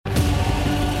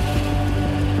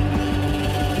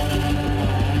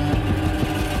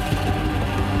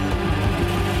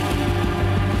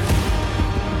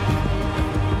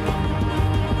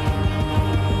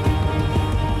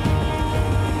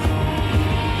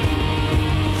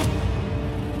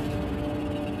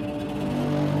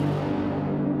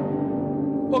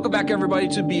Welcome back, everybody,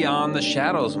 to Beyond the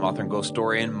Shadows. I'm author and ghost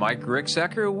historian Mike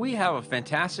Ricksecker. We have a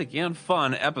fantastic and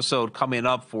fun episode coming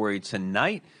up for you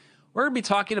tonight. We're going to be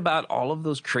talking about all of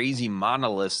those crazy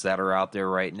monoliths that are out there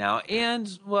right now. And,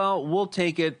 well, we'll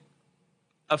take it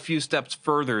a few steps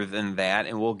further than that,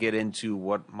 and we'll get into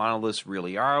what monoliths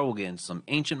really are. We'll get into some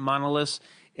ancient monoliths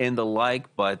and the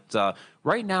like. But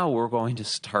right now, we're going to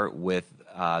start with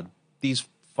these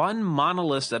fun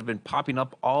monoliths that have been popping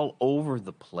up all over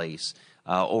the place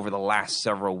over the last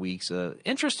several weeks.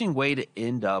 Interesting way to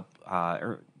end up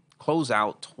or close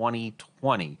out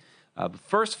 2020. But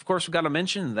first, of course, we've got to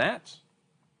mention that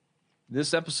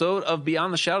this episode of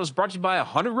Beyond the Shadows is brought to you by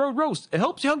 100 Road Roast. It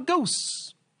helps you hunt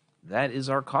ghosts. That is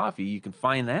our coffee. You can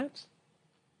find that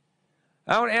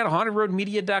out at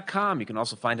hauntedroadmedia.com. You can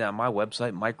also find it on my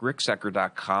website,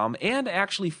 MikeRicksecker.com. And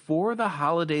actually, for the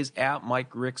holidays at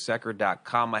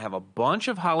MikeRicksecker.com, I have a bunch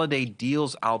of holiday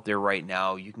deals out there right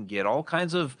now. You can get all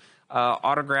kinds of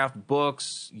autographed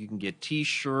books. You can get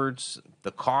T-shirts,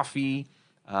 the coffee,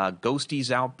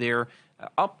 ghosties out there,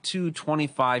 up to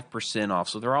 25% off.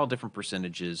 So they're all different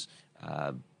percentages.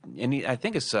 And I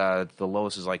think it's the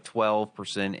lowest is like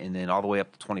 12%, and then all the way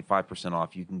up to 25%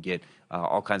 off. You can get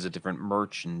all kinds of different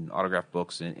merch and autographed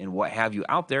books and what have you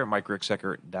out there at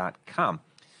MikeRicksecker.com.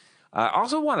 I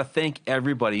also want to thank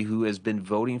everybody who has been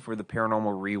voting for the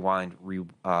Paranormal Rewind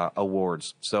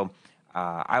Awards. So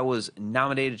I was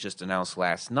nominated, just announced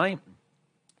last night.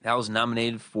 I was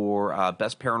nominated for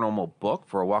Best Paranormal Book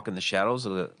for A Walk in the Shadows,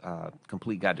 a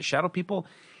complete guide to shadow people,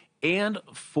 and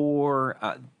for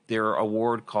their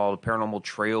award called Paranormal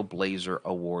Trailblazer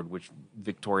Award, which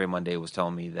Victoria Monday was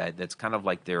telling me that's kind of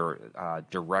like their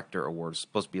director award. It's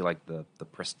supposed to be like the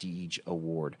prestige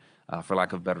award, for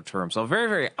lack of a better term. So I'm very,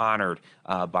 very honored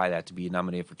by that, to be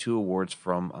nominated for 2 awards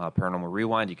from Paranormal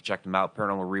Rewind. You can check them out,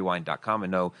 paranormalrewind.com.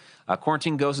 And know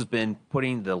Quarantine Ghost has been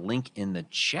putting the link in the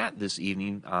chat this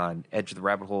evening on Edge of the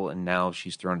Rabbit Hole, and now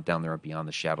she's thrown it down there at Beyond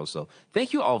the Shadows. So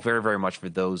thank you all very, very much for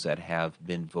those that have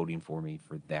been voting for me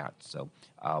for that. So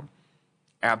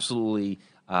absolutely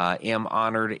am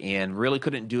honored, and really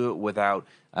couldn't do it without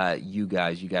you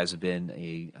guys. You guys have been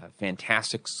a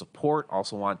fantastic support.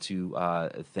 Also want to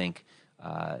thank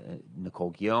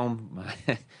Nicole Guillaume,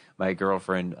 my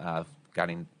girlfriend,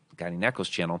 Guiding Echoes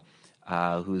channel,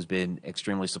 who has been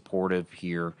extremely supportive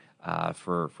here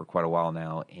for quite a while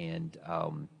now. And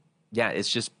yeah, it's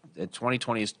just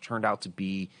 2020 has turned out to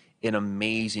be an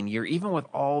amazing year. Even with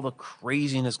all the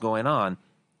craziness going on,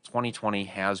 2020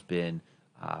 has been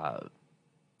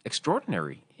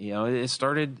extraordinary. You know, it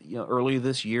started earlier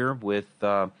this year with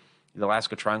the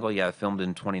Alaska Triangle. Yeah, filmed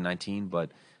in 2019, but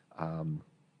the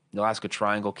Alaska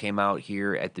Triangle came out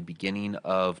here at the beginning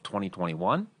of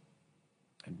 2021.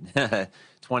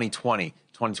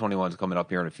 2021 is coming up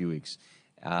here in a few weeks.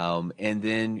 And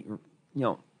then,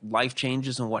 life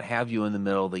changes and what have you in the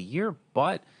middle of the year.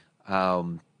 But,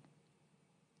 the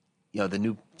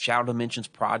new Shadow Dimensions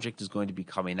project is going to be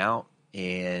coming out.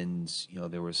 And,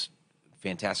 there was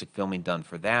fantastic filming done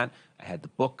for that. I had the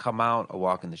book come out, A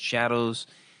Walk in the Shadows,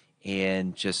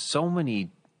 and just so many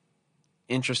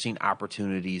interesting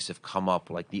opportunities have come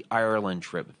up, like the Ireland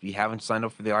trip. If you haven't signed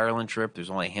up for the Ireland trip, there's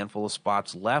only a handful of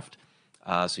spots left.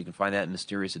 So you can find that at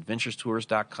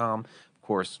MysteriousAdventurestours.com. Of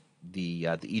course, the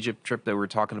Egypt trip that we were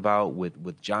talking about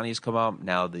with Johnny's come up.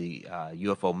 Now the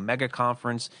UFO Mega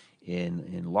Conference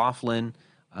in Laughlin.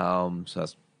 So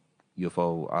that's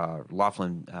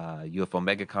Laughlin,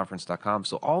 UFOMegaConference.com.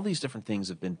 So all these different things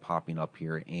have been popping up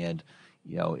here, and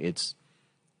it's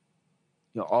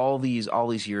all these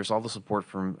years, all the support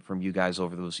from you guys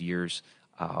over those years.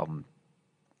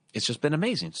 It's just been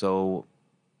amazing. So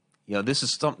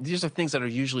these are things that are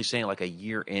usually saying like a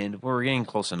year end. We're getting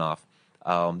close enough.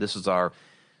 This is our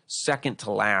second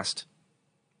to last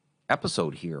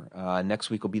episode here. Next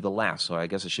week will be the last, so I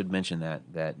guess I should mention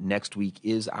that next week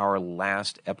is our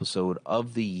last episode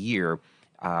of the year.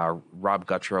 Rob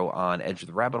Guttrow on Edge of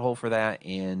the Rabbit Hole for that,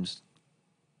 and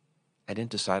I didn't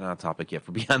decide on a topic yet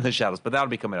for Beyond the Shadows, but that'll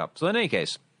be coming up. So in any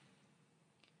case,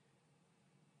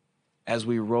 as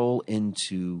we roll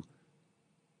into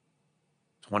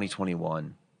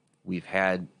 2021, we've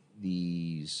had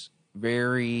these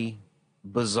very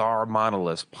bizarre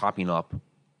monoliths popping up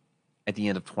at the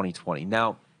end of 2020.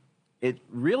 Now, it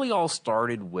really all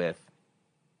started with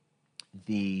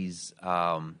these,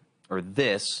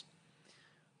 this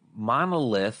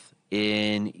monolith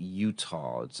in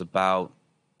Utah.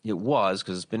 It was,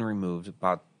 because it's been removed,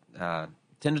 about 10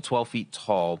 to 12 feet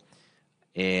tall,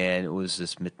 and it was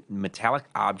this metallic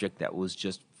object that was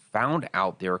just found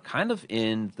out there kind of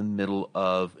in the middle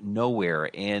of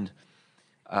nowhere. And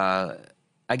I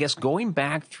I guess going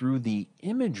back through the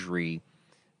imagery,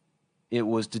 it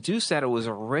was deduced that it was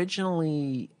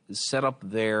originally set up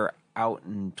there out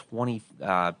in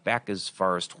back as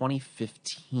far as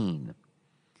 2015.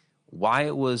 Why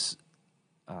it was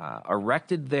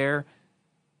erected there,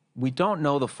 we don't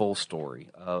know the full story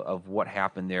of what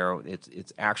happened there.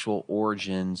 Its actual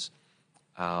origins.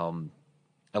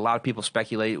 A lot of people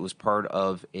speculate it was part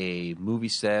of a movie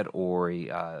set or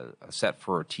a set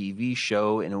for a TV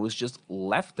show, and it was just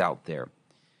left out there.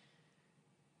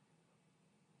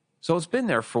 So it's been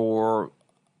there for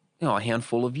a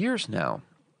handful of years now.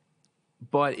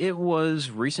 But it was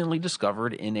recently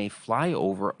discovered in a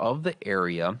flyover of the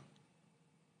area,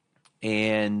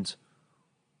 and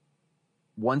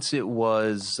once it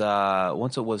was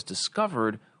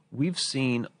discovered, we've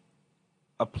seen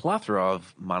a plethora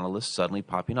of monoliths suddenly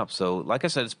popping up. So, like I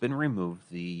said, it's been removed.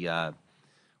 The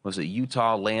was it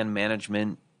Utah Land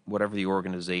Management, whatever the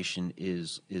organization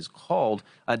is called,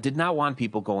 did not want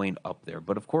people going up there.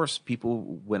 But of course,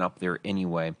 people went up there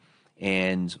anyway.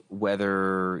 And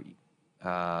whether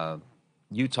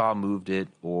Utah moved it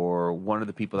or one of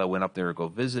the people that went up there to go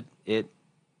visit it,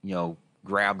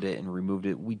 grabbed it and removed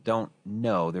it, we don't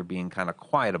know. They're being kind of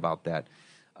quiet about that.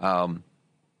 Our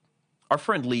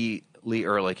friend Lee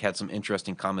Ehrlich had some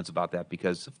interesting comments about that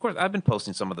because, of course, I've been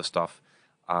posting some of the stuff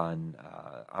on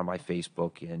my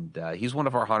Facebook, and he's one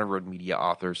of our Haunted Road Media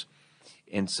authors,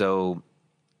 and so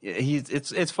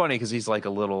it's funny because he's like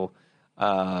a little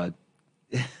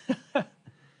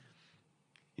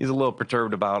he's a little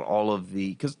perturbed about all of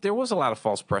because there was a lot of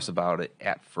false press about it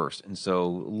at first, and so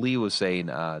Lee was saying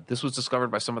this was discovered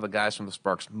by some of the guys from the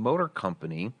Sparks Motor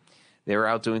Company. They were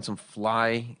out doing some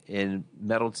fly in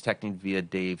metal detecting via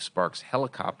Dave Sparks'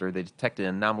 helicopter. They detected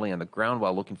an anomaly on the ground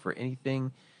while looking for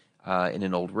anything in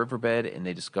an old riverbed, and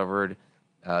they discovered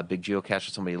a big geocache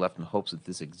that somebody left in hopes that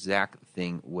this exact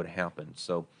thing would happen.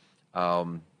 So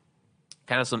kind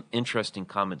of some interesting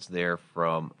comments there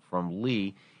from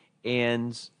Lee.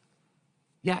 And,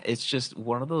 yeah, it's just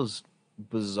one of those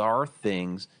bizarre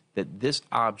things that this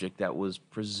object that was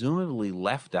presumably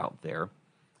left out there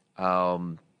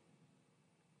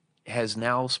has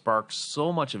now sparked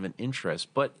so much of an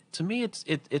interest. But to me,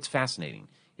 it's fascinating.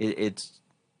 It's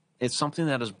something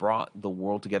that has brought the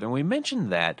world together. And we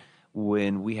mentioned that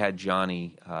when we had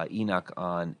Johnny Enoch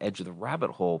on Edge of the Rabbit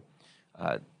Hole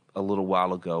a little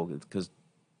while ago, because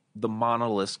the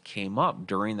monoliths came up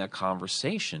during that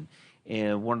conversation.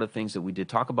 And one of the things that we did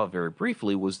talk about very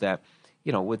briefly was that,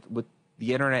 with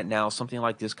the internet now, something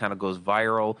like this kind of goes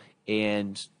viral,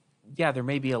 and yeah, there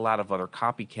may be a lot of other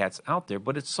copycats out there,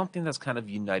 but it's something that's kind of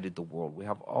united the world. We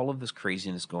have all of this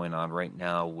craziness going on right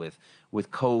now with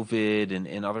COVID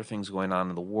and other things going on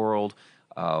in the world.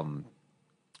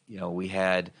 We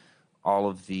had all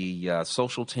of the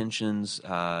social tensions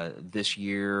this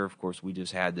year. Of course, we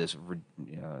just had this,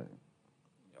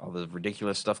 all the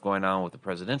ridiculous stuff going on with the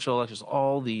presidential elections,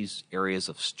 all these areas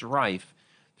of strife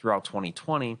throughout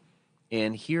 2020.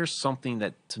 And here's something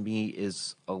that to me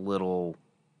is a little...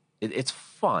 It's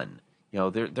fun.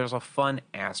 There's a fun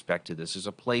aspect to this. There's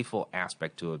a playful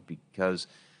aspect to it because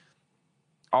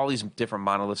all these different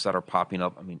monoliths that are popping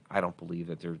up, I mean, I don't believe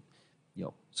that they're,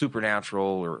 supernatural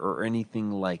or anything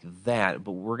like that,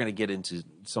 but we're going to get into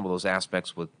some of those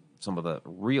aspects with some of the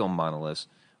real monoliths.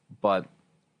 But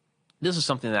this is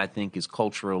something that I think is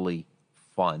culturally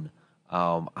fun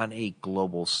on a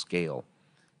global scale.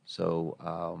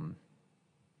 So,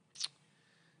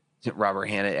 Robert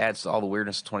Hanna adds all the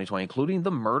weirdness of 2020, including the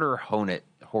murder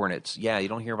hornets. Yeah, you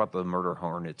don't hear about the murder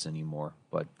hornets anymore.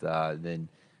 But then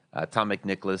Tom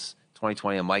McNicholas,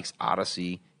 2020, and Mike's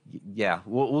Odyssey. Yeah,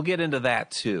 we'll get into that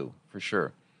too, for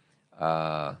sure.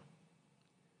 Sarah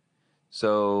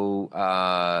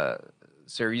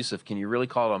Youssef, can you really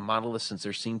call it a monolith since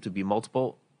there seem to be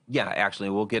multiple? Yeah, actually,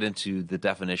 we'll get into the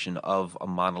definition of a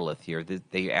monolith here.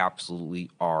 They absolutely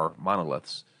are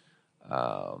monoliths.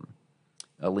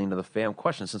 Alina the Fam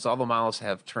question: since all the monoliths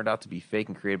have turned out to be fake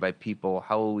and created by people,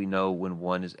 how will we know when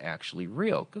one is actually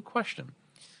real? Good question.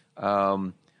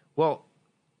 Well,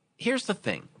 here's the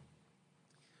thing.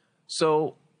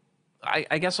 So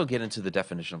I guess I'll get into the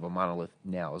definition of a monolith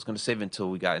now. I was going to save it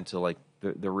until we got into like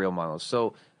the real monolith.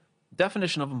 So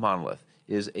definition of a monolith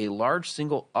is a large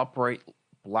single upright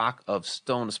block of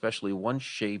stone, especially one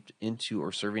shaped into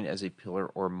or serving as a pillar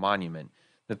or monument.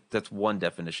 That's one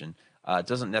definition. It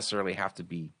doesn't necessarily have to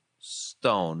be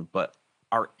stone, but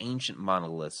our ancient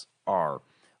monoliths are.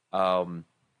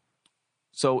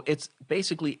 So it's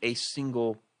basically a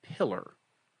single pillar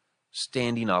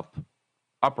standing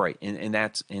upright, and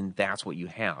that's what you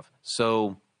have.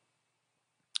 So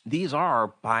these are,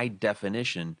 by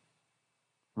definition,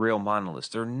 real monoliths.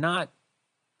 They're not.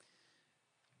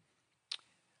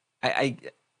 I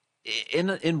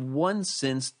in one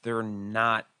sense, they're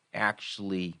not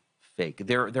actually fake.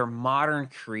 They're modern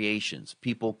creations,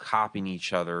 people copying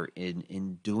each other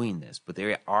in doing this, but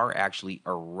they are actually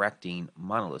erecting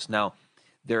monoliths. Now,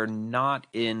 they're not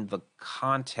in the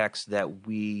context that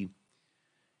we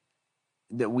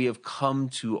have come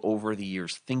to over the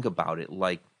years. Think about it,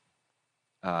 like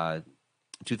uh,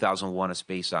 2001: A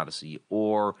Space Odyssey,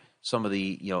 or some of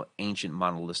the ancient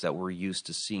monoliths that we're used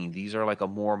to seeing. These are like a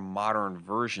more modern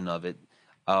version of it,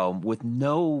 with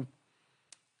no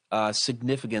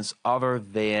significance other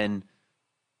than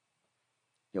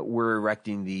we're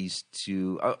erecting these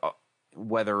to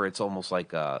whether it's almost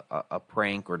like a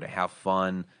prank or to have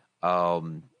fun.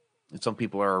 Some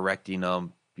people are erecting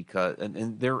them because,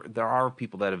 and there are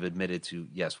people that have admitted to,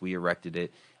 yes, we erected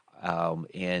it,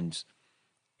 and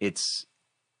it's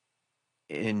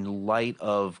in light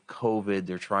of COVID,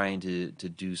 they're trying to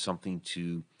do something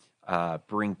to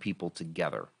bring people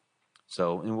together.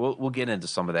 So, and we'll get into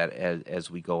some of that as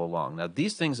we go along. Now,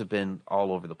 these things have been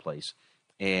all over the place,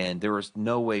 and there was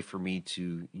no way for me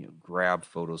to grab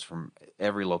photos from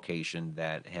every location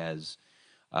that has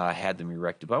had them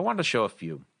erected. But I wanted to show a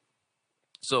few.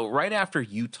 So, right after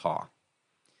Utah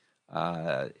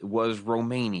was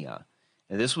Romania,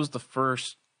 and this was the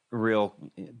first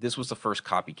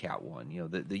copycat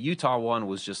one. The Utah one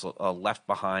was just a left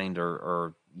behind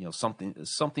or something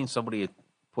somebody had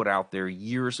put out there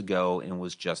years ago and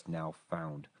was just now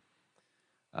found.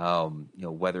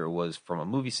 Whether it was from a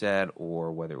movie set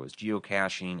or whether it was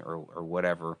geocaching or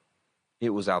whatever,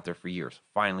 it was out there for years,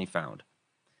 finally found.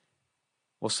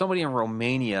 Well, somebody in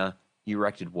Romania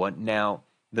erected one. Now,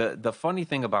 the funny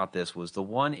thing about this was the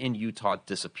one in Utah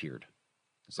disappeared.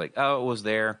 It's like, oh, it was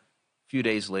there. Few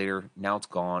days later, now it's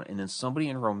gone, and then somebody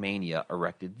in Romania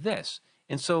erected this,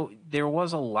 and so there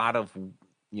was a lot of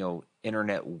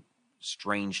internet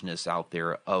strangeness out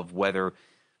there of whether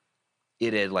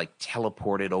it had like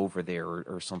teleported over there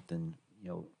or something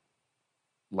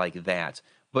like that.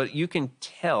 But you can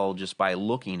tell just by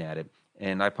looking at it,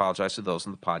 and I apologize to those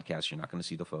in the podcast, you're not going to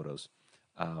see the photos.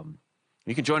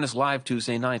 You can join us live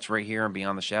Tuesday nights right here on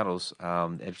Beyond the Shadows,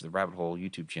 Edge of the Rabbit Hole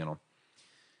YouTube channel.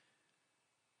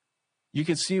 You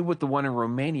can see with the one in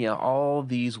Romania, all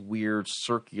these weird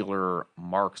circular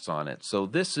marks on it. So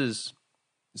this is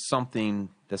something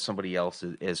that somebody else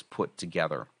has put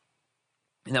together.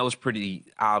 And that was pretty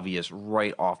obvious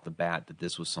right off the bat that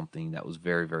this was something that was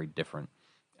very, very different.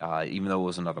 Even though it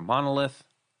was another monolith,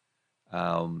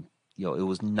 it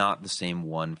was not the same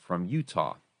one from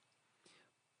Utah.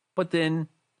 But then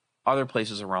other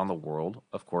places around the world,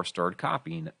 of course, started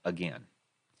copying again.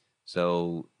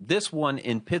 So this one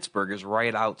in Pittsburgh is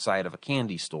right outside of a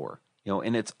candy store,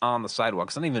 and it's on the sidewalk.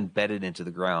 It's not even bedded into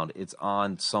the ground. It's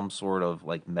on some sort of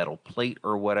like metal plate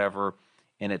or whatever,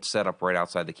 and it's set up right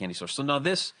outside the candy store. So now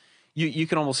this, you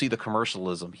can almost see the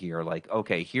commercialism here. Like,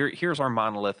 okay, here's our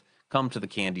monolith. Come to the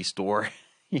candy store.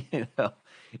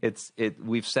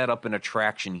 We've set up an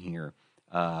attraction here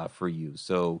for you.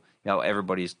 So now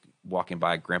everybody's walking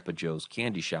by Grandpa Joe's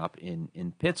candy shop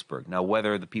in Pittsburgh. Now,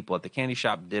 whether the people at the candy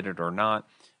shop did it or not,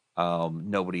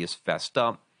 nobody is fessed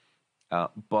up.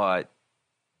 But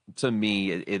to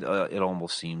me, it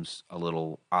almost seems a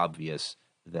little obvious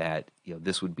that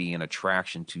this would be an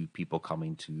attraction to people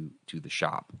coming to the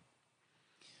shop.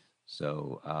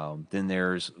 So then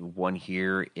there's one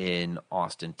here in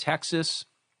Austin, Texas.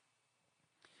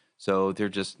 So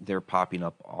they're popping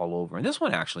up all over. And this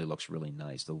one actually looks really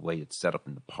nice, the way it's set up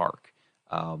in the park.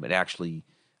 It actually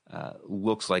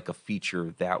looks like a feature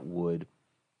that would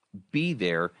be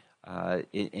there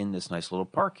in this nice little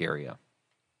park area.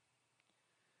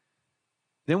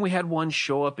 Then we had one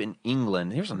show up in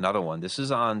England. Here's another one. This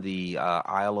is on the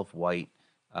Isle of Wight.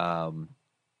 You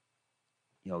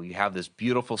have this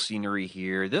beautiful scenery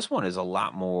here. This one is a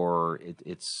lot more,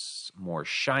 it's more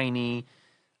shiny.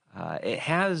 It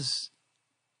has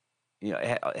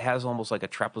almost like a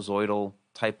trapezoidal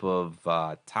type of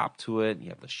top to it. You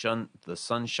have the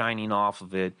sun shining off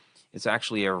of it. It's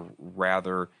actually a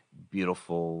rather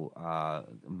beautiful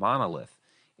monolith.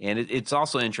 And it's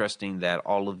also interesting that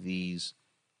all of these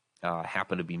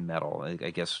happen to be metal.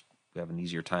 I guess we have an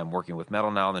easier time working with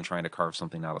metal now than trying to carve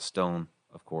something out of stone,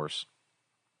 of course.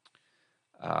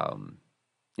 And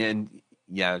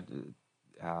yeah,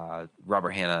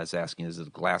 Robert Hanna is asking, is it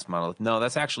a glass monolith? No,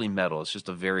 that's actually metal. It's just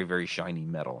a very, very shiny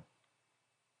metal.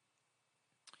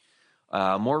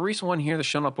 More recent one here that's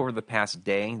shown up over the past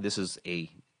day. This is a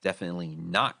definitely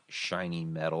not shiny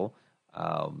metal.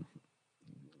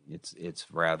 It's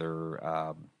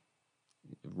rather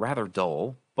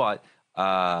dull, but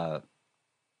Uh,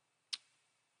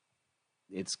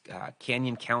 it's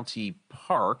Canyon County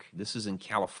Park. This is in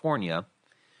California,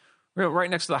 right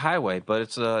next to the highway, but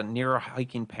it's near a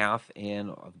hiking path.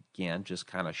 And again, just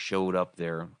kind of showed up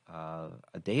there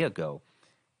a day ago.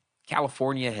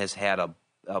 California has had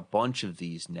a bunch of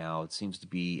these now. It seems to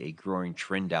be a growing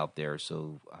trend out there.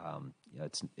 So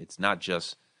it's not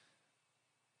just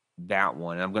that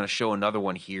one. And I'm going to show another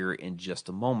one here in just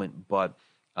a moment, but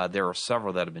there are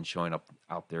several that have been showing up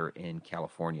out there in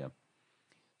California.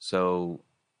 So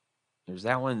there's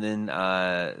that one. Then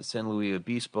San Luis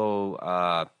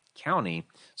Obispo County.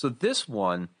 So this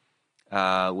one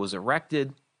was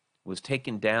erected, was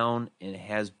taken down, and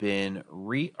has been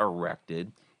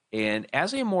re-erected. And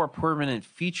as a more permanent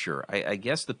feature, I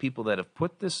guess the people that have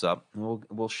put this up,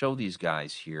 we'll show these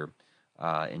guys here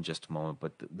in just a moment,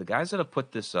 but the guys that have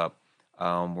put this up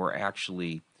were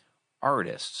actually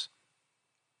artists.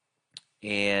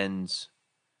 And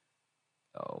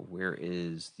where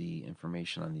is the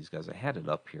information on these guys? I had it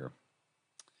up here.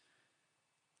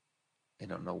 I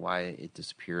don't know why it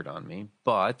disappeared on me,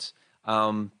 but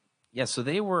yeah, so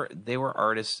they were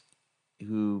artists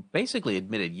who basically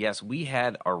admitted, yes, we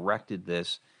had erected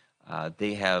this.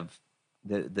 They have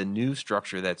the new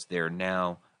structure that's there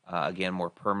now. Again, more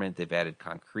permanent. They've added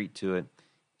concrete to it,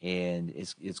 and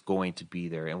it's going to be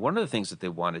there. And one of the things that they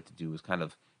wanted to do was kind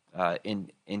of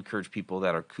encourage people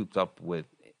that are cooped up with,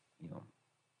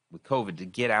 with COVID to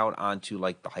get out onto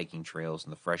like the hiking trails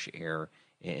and the fresh air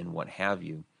and what have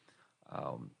you.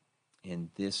 And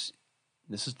this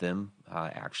is them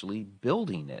actually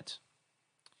building it.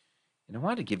 And I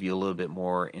wanted to give you a little bit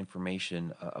more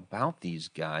information about these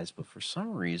guys, but for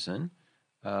some reason,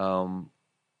 what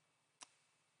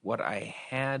I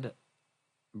had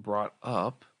brought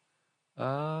up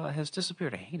has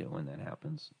disappeared. I hate it when that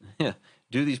happens.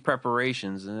 Do these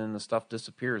preparations and then the stuff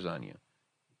disappears on you.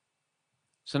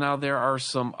 So now there are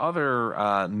some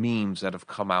other memes that have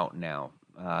come out now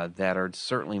that are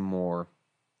certainly more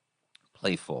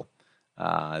playful.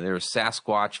 There's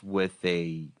Sasquatch with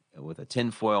a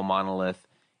tinfoil monolith,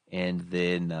 and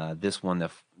then this one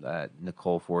that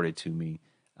Nicole forwarded to me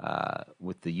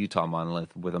with the Utah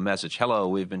monolith with a message. Hello,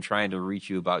 we've been trying to reach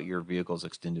you about your vehicle's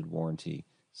extended warranty.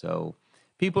 So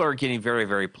people are getting very,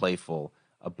 very playful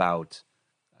about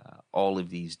all of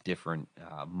these different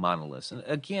monoliths. And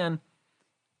again,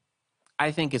 I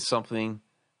think it's something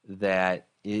that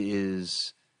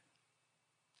is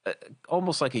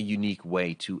almost like a unique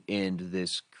way to end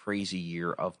this crazy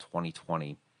year of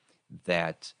 2020,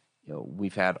 that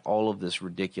we've had all of this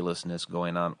ridiculousness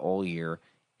going on all year,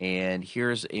 and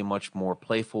here's a much more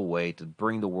playful way to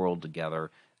bring the world together.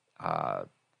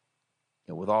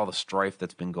 With all the strife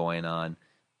that's been going on,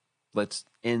 let's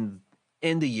end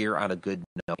the year on a good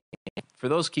note. For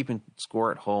those keeping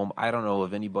score at home, I don't know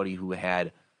of anybody who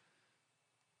had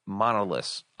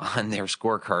monoliths on their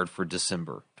scorecard for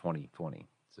December 2020.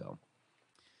 So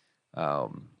I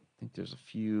think there's a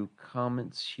few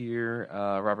comments here.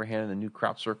 Robert Hannon, the new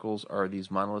crop circles are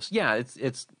these monoliths. Yeah,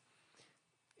 it's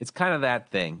kind of that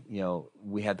thing.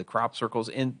 We had the crop circles.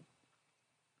 And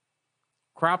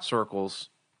crop circles,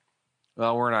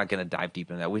 well, we're not going to dive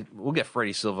deep into that. We'll get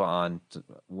Freddie Silva on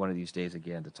one of these days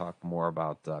again to talk more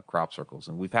about crop circles.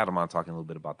 And we've had him on talking a little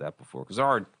bit about that before, because there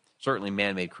are certainly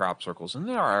man-made crop circles, and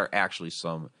there are actually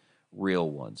some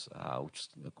real ones, which is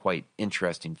a quite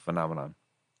interesting phenomenon.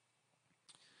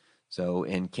 So,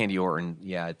 and Candy Orton,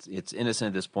 yeah, it's innocent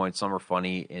at this point. Some are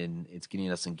funny, and it's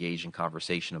getting us engaged in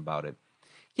conversation about it.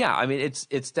 Yeah, I mean,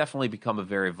 it's definitely become a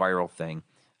very viral thing.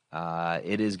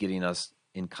 It is getting us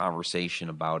in conversation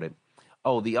about it.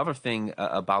 Oh, the other thing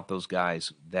about those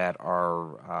guys that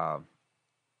are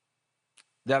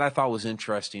that I thought was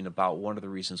interesting about one of the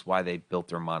reasons why they built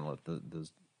their monolith, the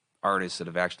artists that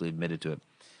have actually admitted to it.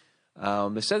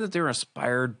 They said that they were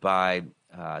inspired by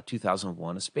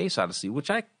 2001: A Space Odyssey, which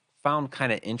I found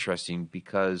kind of interesting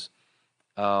because,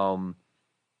 if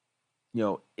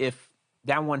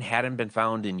that one hadn't been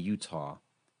found in Utah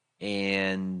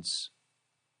and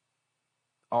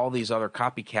all these other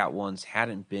copycat ones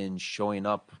hadn't been showing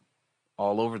up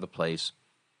all over the place,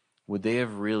 would they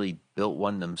have really built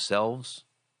one themselves?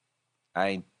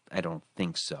 I don't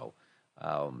think so.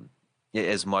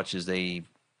 As much as they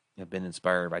have been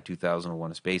inspired by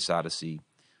 2001: A Space Odyssey,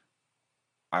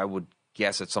 I would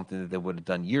guess it's something that they would have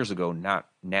done years ago, not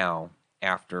now,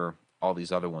 after all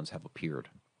these other ones have appeared.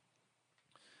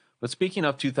 But speaking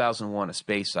of 2001: A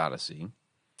Space Odyssey,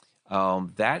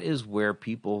 that is where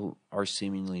people are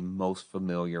seemingly most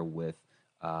familiar with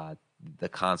the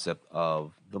concept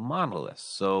of the monolith.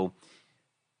 So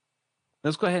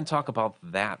Let's go ahead and talk about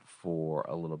that for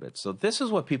a little bit. So this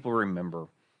is what people remember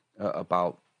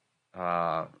about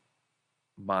uh,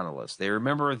 monoliths. They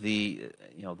remember the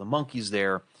monkeys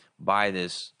there by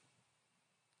this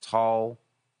tall,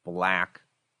 black,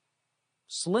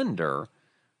 slender.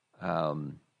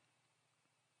 Um,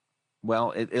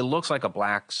 it looks like a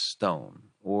black stone,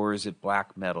 or is it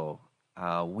black metal?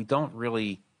 We don't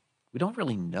really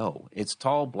know. It's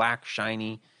tall, black,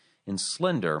 shiny, and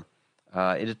slender.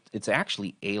 It's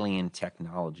actually alien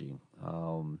technology. If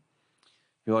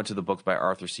you go into the books by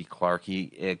Arthur C. Clarke,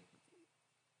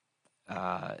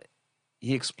 uh,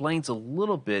 he explains a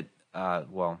little bit,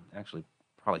 actually,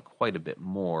 probably quite a bit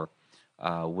more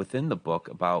within the book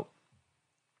about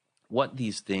what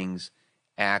these things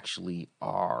actually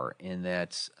are, and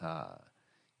that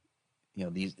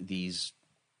these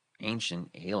ancient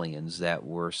aliens that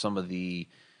were some of the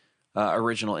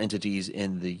original entities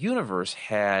in the universe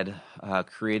had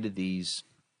created these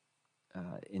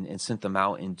and sent them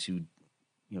out into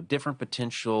different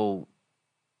potential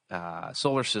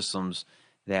solar systems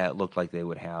that looked like they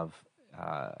would have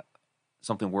uh,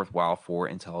 something worthwhile for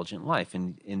intelligent life.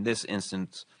 And in this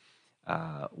instance,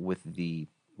 with the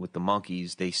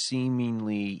monkeys, they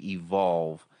seemingly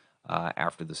evolve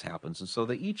after this happens, and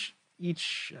so each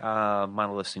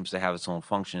monolith seems to have its own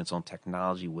function, its own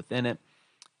technology within it.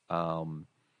 Um,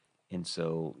 and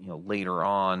so later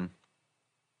on,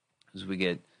 as we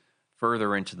get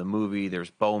further into the movie, there's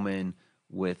Bowman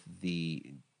with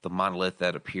the monolith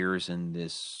that appears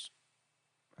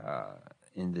uh,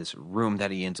 in this room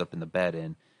that he ends up in the bed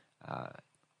in. Uh,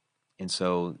 and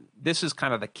so this is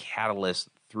kind of the catalyst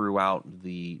throughout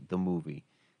the movie.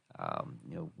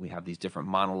 We have these different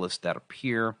monoliths that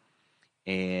appear,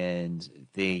 and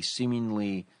they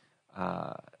seemingly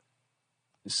uh,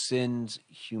 send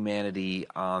humanity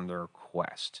on their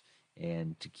quest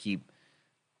and to keep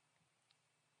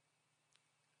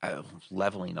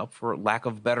leveling up, for lack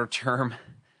of a better term,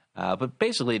 but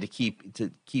basically to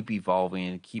keep evolving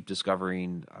and keep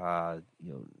discovering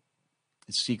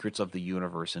secrets of the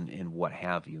universe and what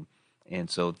have you. And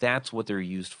so that's what they're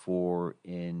used for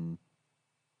in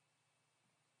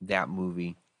that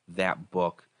movie, that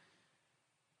book.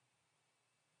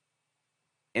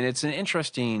 And it's an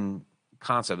interesting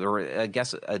concept, or I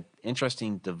guess an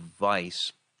interesting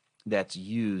device that's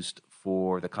used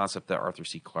for the concept that Arthur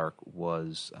C. Clarke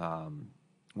was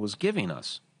giving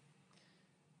us.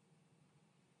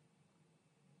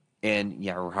 And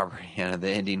yeah, Robert Hanna, the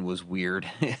ending was weird.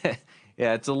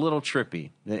 Yeah, it's a little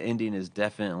trippy. The ending is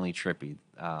definitely trippy.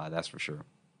 That's for sure.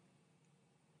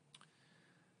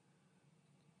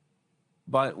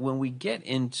 But when we get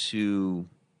into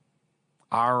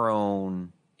our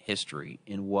own history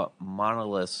and what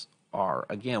monoliths are,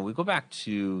 again, we go back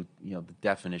to the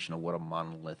definition of what a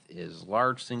monolith is: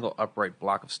 large, single, upright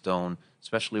block of stone,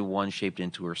 especially one shaped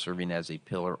into or serving as a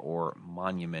pillar or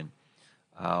monument.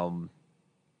 Um,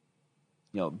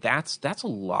 that's a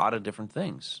lot of different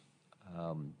things.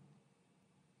 Um,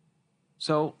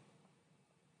 so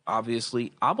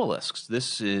obviously obelisks.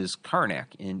 This is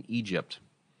Karnak in Egypt,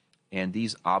 and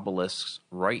these obelisks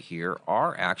right here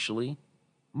are actually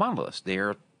monoliths. They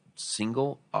are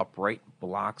single upright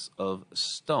blocks of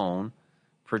stone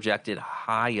projected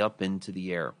high up into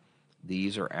the air.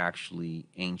 These are actually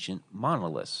ancient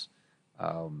monoliths.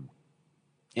 Um,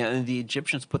 and the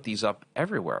Egyptians put these up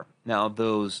everywhere. Now,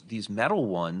 these metal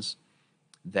ones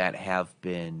that have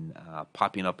been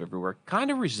popping up everywhere kind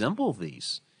of resemble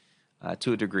these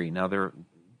to a degree. Now,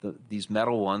 these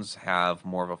metal ones have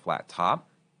more of a flat top,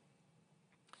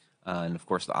 and of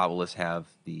course, the obelisks have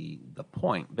the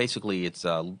point. Basically, it's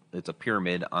a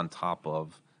pyramid on top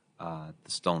of the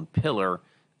stone pillar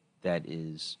that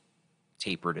is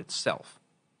tapered itself.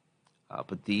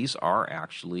 But these are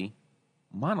actually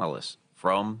monoliths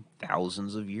from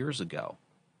thousands of years ago.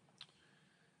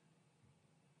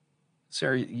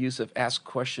 Sarah Youssef asked a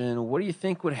question: what do you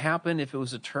think would happen if it was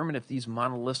determined if these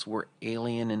monoliths were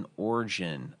alien in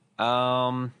origin?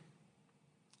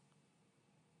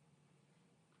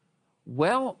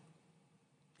 Well,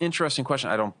 interesting question.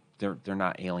 I don't. They're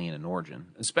not alien in origin,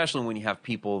 especially when you have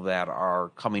people that are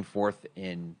coming forth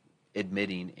and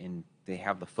admitting, and they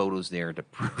have the photos there to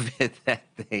prove it that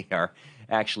they are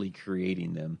actually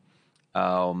creating them.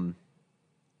 Um,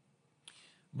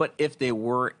 but if they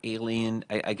were alien,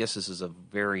 I guess this is a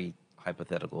very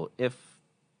hypothetical. If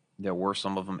there were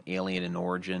some of them alien in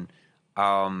origin,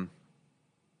 um,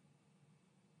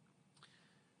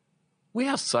 we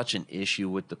have such an issue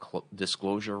with the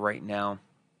disclosure right now.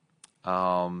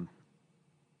 Um,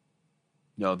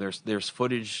 there's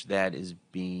footage that is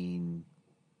being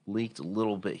leaked a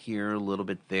little bit here, a little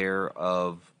bit there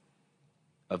of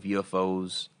of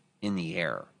UFOs in the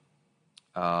air.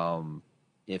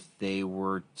 If they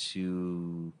were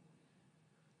to,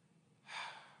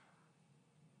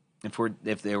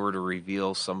 if they were to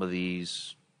reveal some of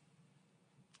these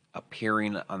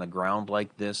appearing on the ground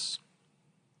like this,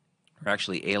 or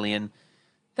actually alien,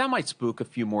 that might spook a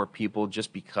few more people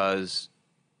just because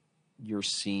you're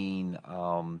seeing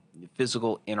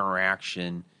physical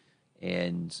interaction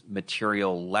and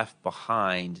material left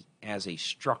behind as a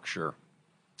structure.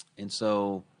 And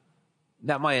so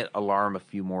that might alarm a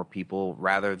few more people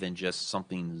rather than just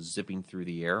something zipping through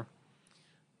the air.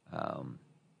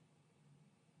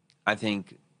 I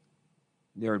think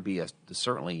there would be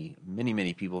certainly many,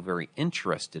 many people very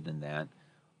interested in that.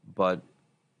 But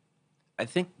I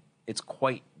think it's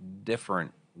quite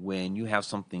different when you have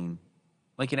something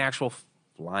like an actual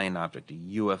flying object, a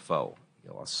UFO,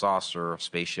 a saucer, a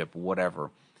spaceship, whatever,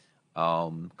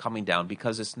 coming down,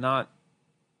 because it's not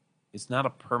a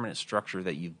permanent structure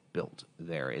that you've built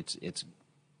there. It's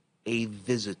a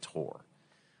visitor.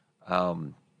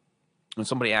 When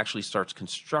somebody actually starts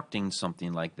constructing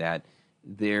something like that,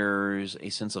 there's a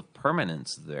sense of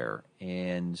permanence there.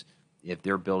 And if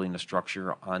they're building a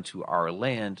structure onto our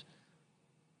land,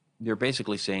 they're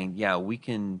basically saying, yeah, we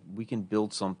can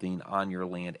build something on your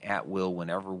land at will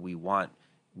whenever we want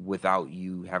without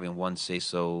you having one say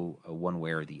so one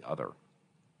way or the other.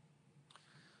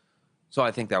 So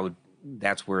I think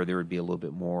that's where there would be a little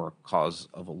bit more cause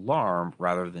of alarm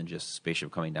rather than just a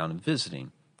spaceship coming down and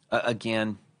visiting.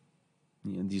 Again,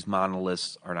 these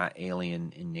monoliths are not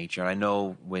alien in nature. And I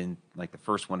know when like the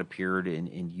first one appeared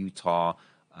in Utah,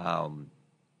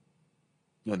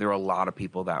 there were a lot of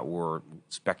people that were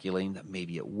speculating that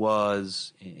maybe it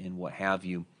was and what have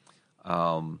you.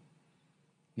 But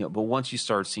once you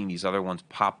start seeing these other ones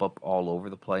pop up all over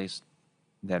the place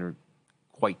that are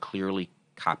quite clearly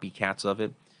copycats of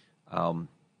it,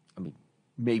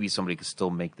 maybe somebody could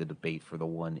still make the debate for the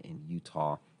one in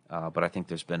Utah. But I think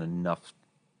there's been enough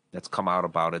that's come out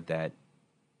about it that,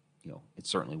 it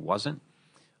certainly wasn't.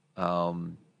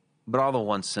 But all the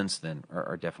ones since then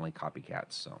are definitely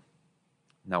copycats. So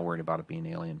not worried about it being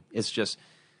alien. It's just,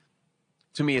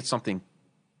 to me, it's something,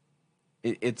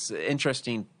 it's an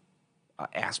interesting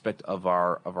aspect of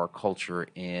our culture,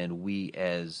 and we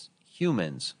as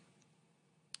humans,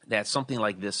 that something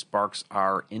like this sparks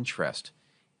our interest,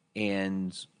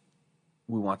 and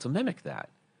we want to mimic that.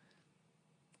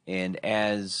 And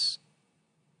as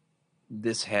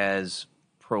this has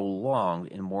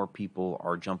prolonged and more people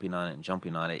are jumping on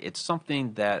it, it's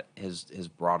something that has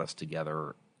brought us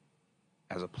together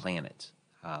as a planet.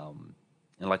 And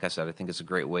like I said, I think it's a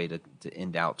great way to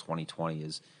end out 2020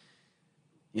 is,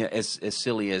 as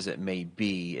silly as it may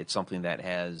be, it's something that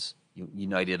has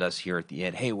united us here at the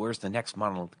end. Hey, where's the next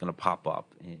monolith going to pop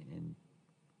up? And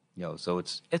so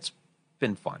it's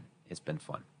been fun. It's been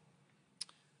fun.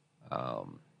 All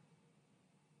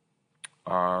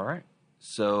right.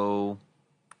 So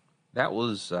that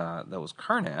was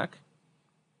Karnak.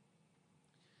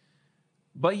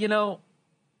 But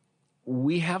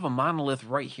we have a monolith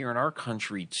right here in our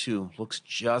country too. Looks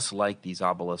just like these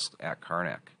obelisks at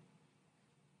Karnak.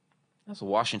 That's a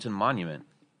Washington Monument.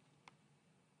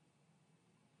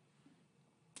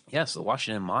 Yes, the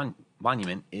Washington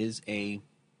Monument is a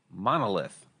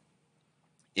monolith.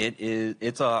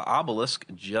 It's a obelisk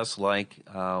just like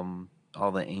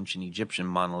all the ancient Egyptian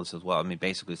monoliths as well.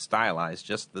 Basically stylized,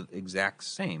 just the exact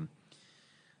same.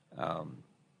 But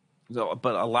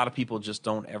a lot of people just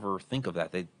don't ever think of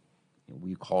that.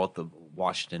 We call it the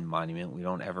Washington Monument. We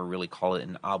don't ever really call it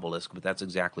an obelisk, but that's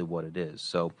exactly what it is.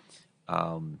 So,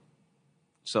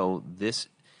 this,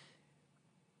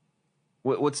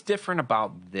 what's different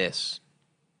about this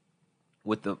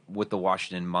with the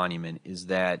Washington Monument is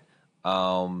that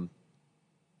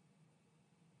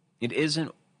it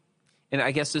isn't. And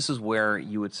I guess this is where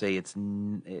you would say it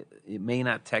may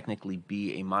not technically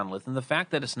be a monolith. And the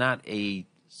fact that it's not a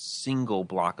single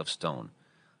block of stone,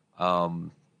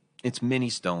 it's many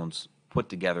stones put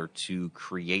together to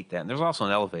create that. And there's also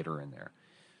an elevator in there.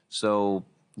 So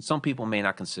some people may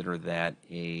not consider that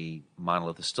a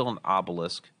monolith. It's still an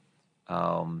obelisk,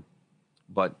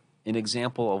 but an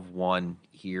example of one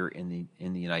here in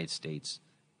the United States.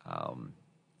 Of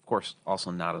course,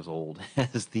 also not as old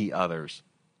as the others.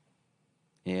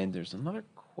 And there's another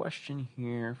question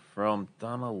here from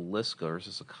Donna Liska, or is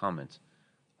this a comment?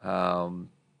 What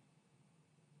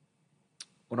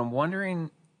I'm wondering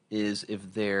is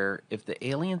if the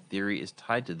alien theory is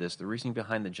tied to this, the reasoning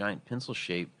behind the giant pencil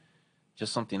shape,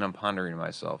 just something I'm pondering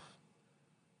myself.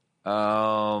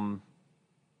 I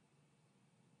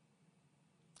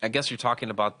guess you're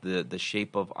talking about the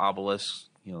shape of obelisks,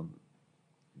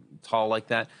 tall like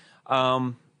that.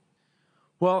 Um,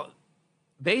 well,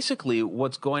 basically,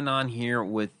 what's going on here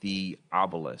with the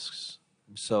obelisks?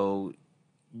 So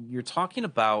you're talking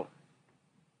about,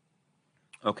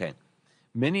 okay,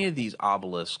 many of these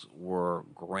obelisks were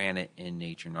granite in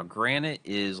nature. Now, granite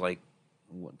is like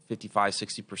what, 55,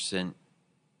 60%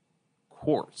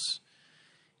 quartz.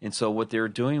 And so what they're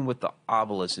doing with the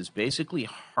obelisk is basically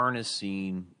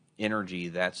harnessing energy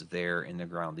that's there in the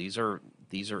ground. These are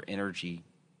energy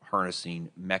harnessing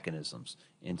mechanisms.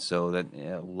 And so that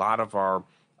a lot of our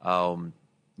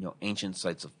ancient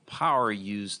sites of power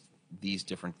used these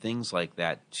different things like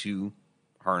that to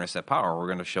harness that power. We're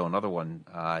going to show another one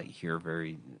here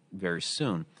very, very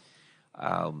soon.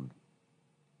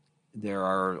 There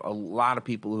are a lot of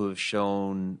people who have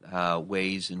shown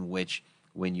ways in which,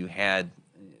 when you had,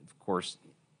 of course,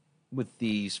 with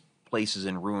these places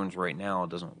in ruins right now, it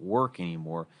doesn't work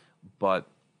anymore. But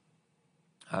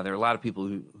there are a lot of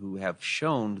people who have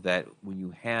shown that when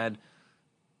you had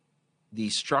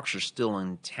these structures still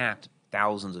intact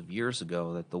thousands of years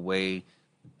ago, that the way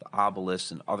the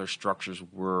obelisks and other structures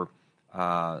were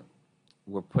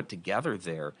put together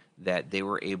there, that they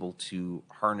were able to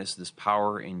harness this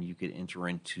power, and you could enter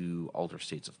into altered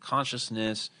states of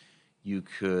consciousness. You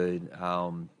could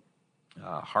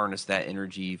harness that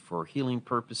energy for healing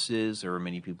purposes. There are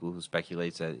many people who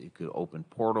speculate that it could open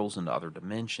portals into other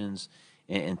dimensions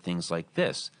and things like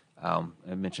this. I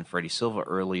mentioned Freddie Silva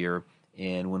earlier,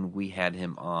 and when we had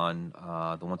him on,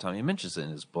 the one time he mentions it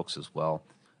in his books as well,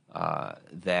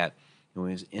 that when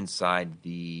he was inside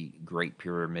the Great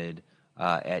Pyramid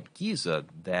at Giza,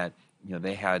 that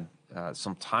they had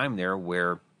some time there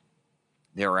where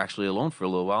they were actually alone for a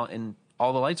little while, and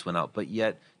all the lights went out, but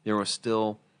yet there was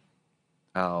still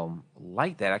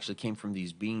light that actually came from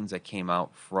these beings that came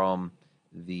out from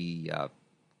the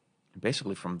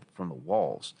basically from the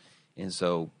walls. And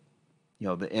so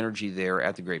the energy there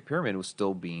at the Great Pyramid was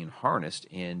still being harnessed,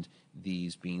 and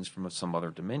these beings from some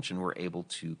other dimension were able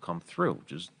to come through,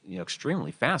 which is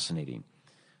extremely fascinating.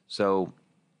 So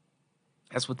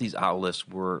that's what these obelisks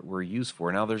were used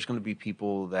for. Now there's going to be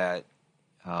people that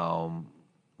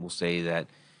will say that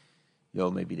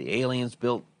maybe the aliens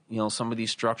built some of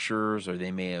these structures, or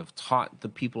they may have taught the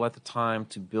people at the time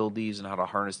to build these and how to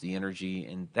harness the energy,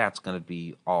 and that's going to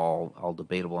be all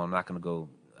debatable. I'm not going to go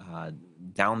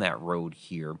down that road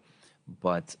here,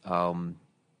 but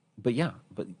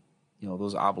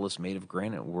those obelisks made of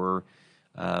granite were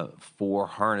for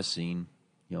harnessing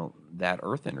that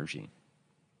earth energy.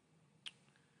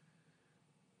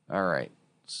 All right.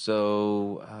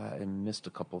 So I missed a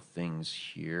couple things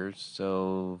here.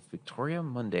 So Victoria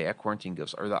Monday at Quarantine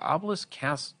Gifts. Are the obelisks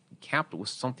capped with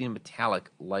something metallic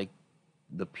like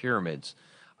the pyramids?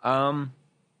 And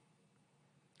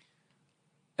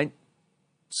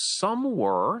some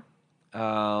were,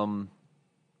 or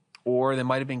they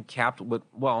might have been capped with,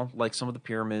 like some of the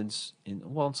pyramids,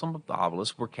 some of the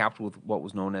obelisks were capped with what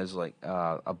was known as like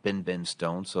a bin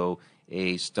stone. So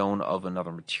a stone of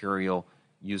another material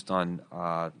used on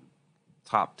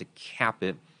top to cap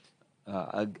it,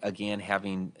 again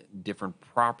having different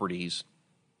properties.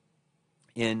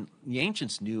 And the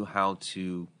ancients knew how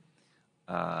to,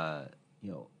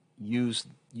 use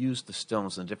the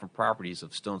stones and the different properties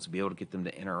of stones to be able to get them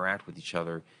to interact with each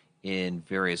other in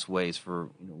various ways for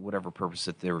whatever purpose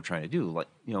that they were trying to do. Like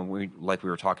we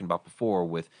were talking about before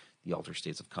with the altered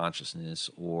states of consciousness,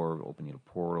 or opening a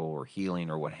portal, or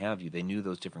healing, or what have you. They knew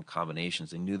those different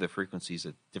combinations. They knew the frequencies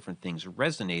that different things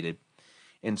resonated.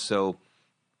 And so,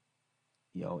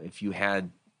 if you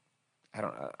had,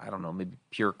 I don't know, maybe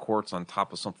pure quartz on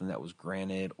top of something that was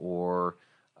granite, or,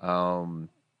 gold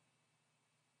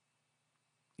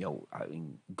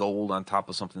on top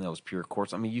of something that was pure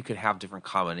quartz. You could have different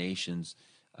combinations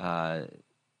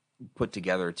put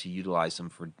together to utilize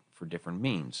them for different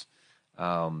means.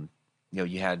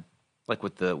 You had, like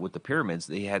with the pyramids,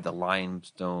 they had the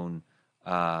limestone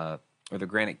or the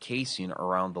granite casing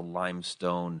around the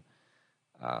limestone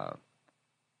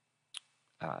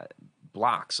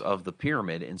blocks of the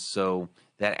pyramid, and so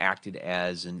that acted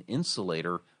as an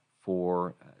insulator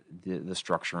for the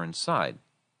structure inside.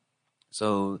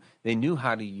 So they knew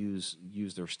how to use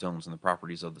their stones and the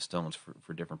properties of the stones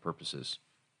for different purposes.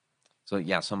 So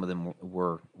yeah, some of them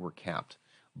were capped,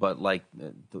 but like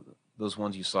those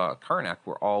ones you saw at Karnak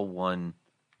were all one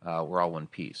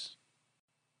piece.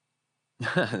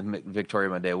 Victoria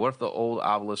Monday. What if the old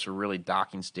obelisks are really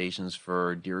docking stations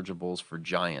for dirigibles for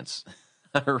giants?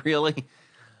 Really?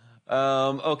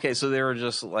 Okay, so they were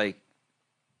just like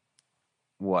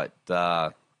what?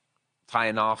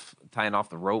 Tying off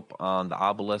the rope on the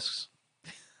obelisks.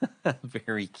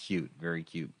 Very cute, very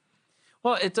cute.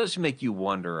 Well, it does make you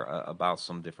wonder about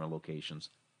some different locations,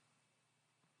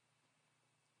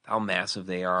 how massive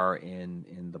they are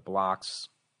in the blocks,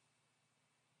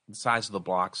 the size of the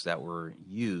blocks that were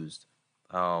used.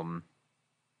 Um,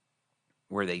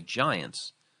 were they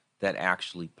giants that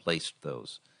actually placed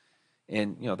those?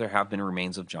 And there have been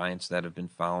remains of giants that have been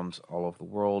found all over the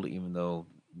world, even though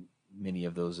many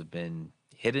of those have been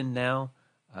hidden now.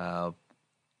 Uh,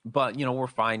 but we're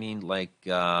finding like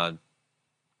the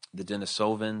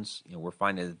Denisovans. We're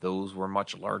finding that those were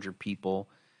much larger people.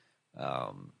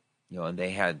 Um, and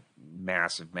they had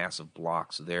massive, massive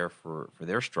blocks there for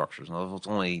their structures. And it's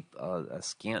only a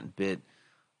scant bit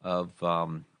of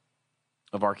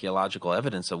archaeological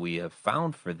evidence that we have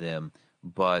found for them,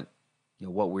 but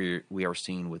what we are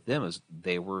seeing with them is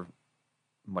they were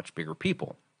much bigger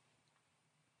people.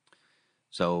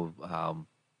 So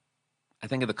I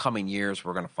think in the coming years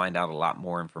we're going to find out a lot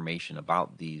more information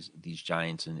about these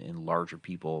giants and larger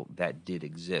people that did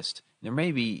exist. There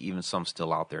may be even some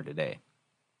still out there today.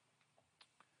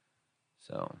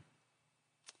 So,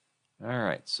 all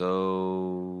right.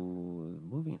 So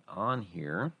moving on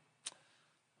here,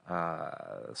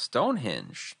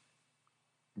 Stonehenge.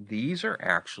 These are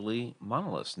actually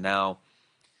monoliths. Now,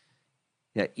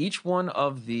 yeah, each one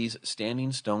of these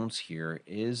standing stones here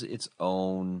is its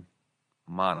own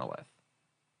monolith.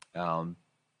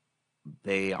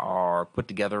 They are put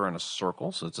together in a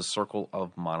circle, so it's a circle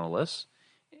of monoliths.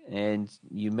 And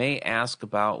you may ask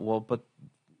about, well, but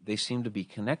they seem to be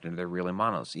connected. They're really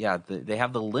monoliths. Yeah, they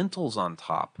have the lintels on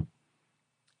top.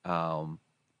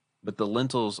 But the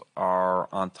lintels are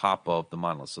on top of the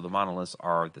monoliths. So the monoliths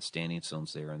are the standing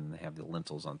stones there, and they have the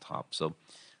lintels on top. So,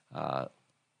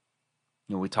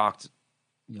 we talked,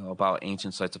 about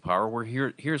ancient sites of power.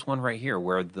 Here's one right here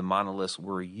where the monoliths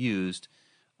were used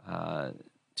to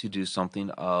do something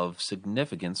of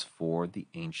significance for the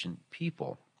ancient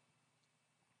people.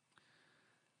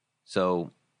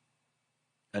 So,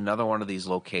 another one of these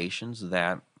locations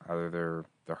that either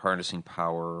they're harnessing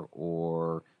power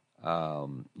or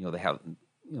they have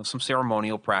some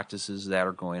ceremonial practices that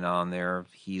are going on there,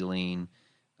 healing.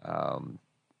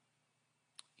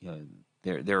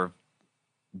 There have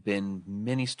been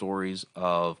many stories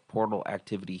of portal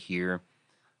activity here.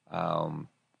 I'm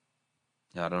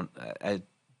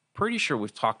pretty sure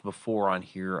we've talked before on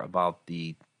here about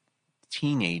the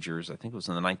teenagers. I think it was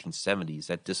in the 1970s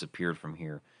that disappeared from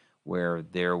here, where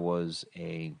there was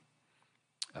a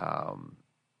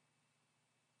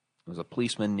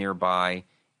policeman nearby,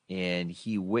 and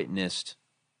he witnessed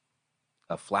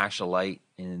a flash of light,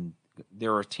 and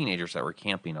there were teenagers that were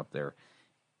camping up there,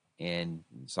 and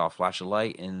saw a flash of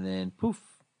light, and then poof,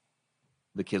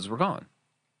 the kids were gone.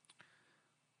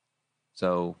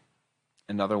 So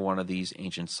another one of these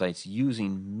ancient sites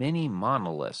using many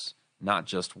monoliths, not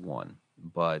just one,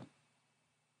 but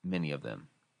many of them.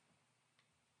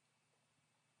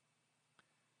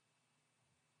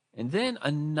 And then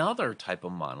another type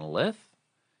of monolith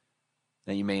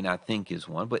that you may not think is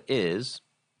one, but is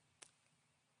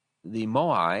the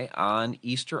Moai on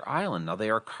Easter Island. Now, they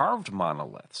are carved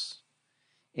monoliths.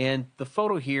 And the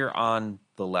photo here on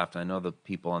the left, I know the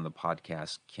people on the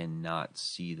podcast cannot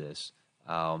see this.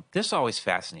 This always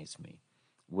fascinates me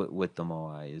with the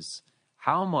Moai, is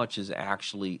how much is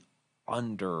actually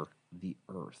under the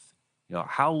earth.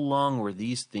 How long were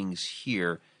these things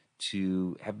here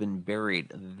to have been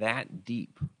buried that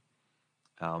deep?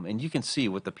 And you can see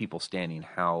with the people standing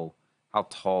how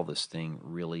tall this thing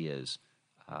really is.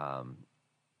 And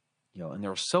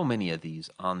there are so many of these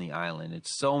on the island.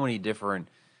 It's so many different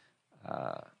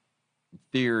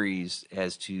theories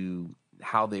as to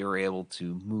how they were able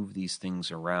to move these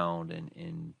things around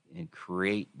and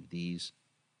create these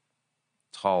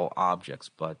tall objects.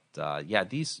 But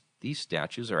these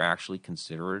statues are actually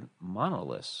considered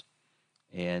monoliths,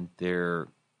 and they're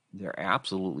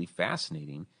absolutely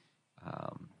fascinating.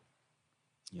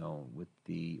 With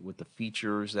the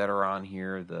features that are on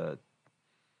here, the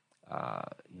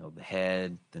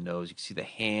head, the nose. You can see the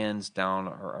hands down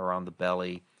around the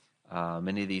belly.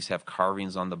 Many of these have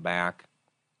carvings on the back,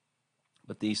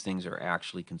 but these things are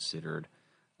actually considered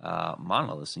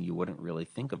monoliths, and you wouldn't really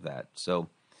think of that. So,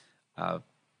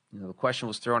 the question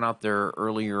was thrown out there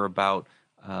earlier about,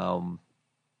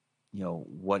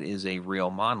 what is a real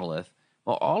monolith?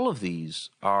 Well, all of these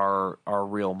are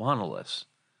real monoliths.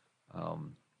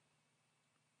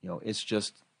 It's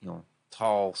just,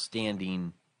 tall,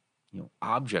 standing,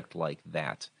 object like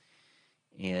that.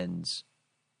 And,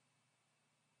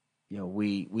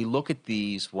 we look at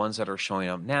these ones that are showing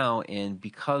up now, and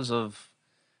because of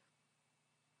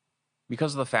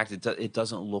because of the fact it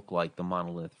doesn't look like the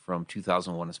monolith from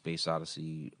 2001: A Space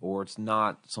Odyssey, or it's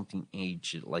not something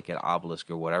ancient like an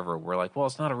obelisk or whatever. We're like, well,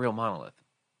 it's not a real monolith.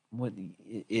 What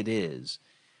it is,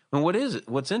 and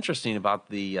what's interesting about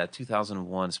the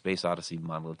 2001: Space Odyssey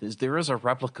monolith is there is a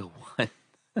replica one,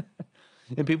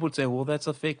 and people would say, well, that's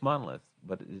a fake monolith,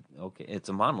 but okay, it's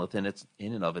a monolith, and it's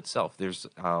in and of itself. There's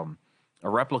a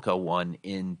replica one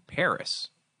in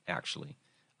Paris, actually,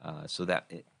 so that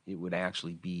it would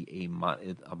actually be a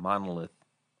monolith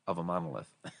of a monolith.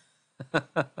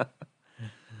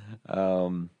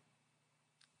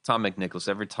 Tom McNicholas,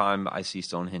 every time I see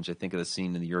Stonehenge, I think of the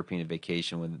scene in the European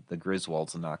Vacation when the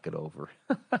Griswolds knock it over.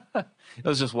 I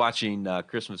was just watching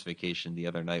Christmas Vacation the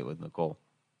other night with Nicole.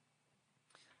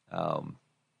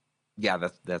 Yeah,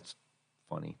 that's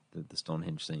funny, the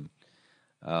Stonehenge scene.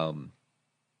 All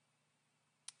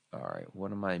right,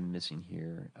 what am I missing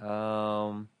here?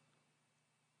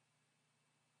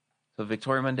 So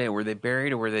Victoria Monday, were they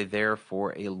buried or were they there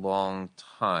for a long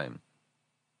time?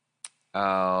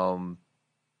 For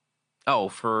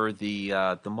the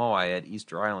Moai at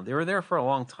Easter Island, they were there for a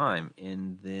long time,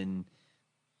 and then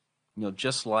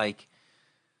just like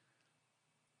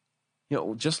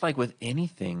with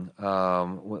anything,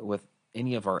 with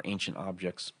any of our ancient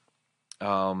objects,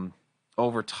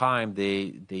 over time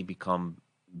they become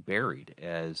buried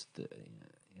as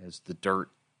the dirt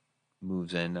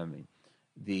moves in. I mean,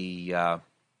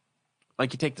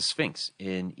 like you take the Sphinx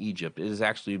in Egypt, it has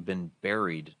actually been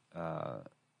buried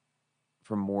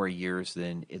for more years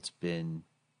than it's been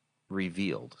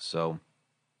revealed. So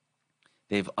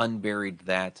they've unburied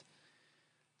that.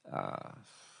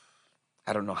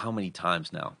 I don't know how many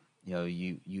times now.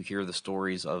 You hear the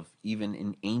stories of even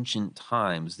in ancient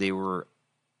times they were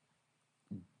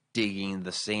digging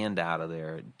the sand out of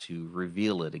there to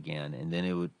reveal it again, and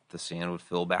then the sand would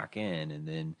fill back in, and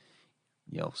then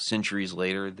centuries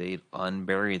later they'd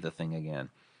unbury the thing again.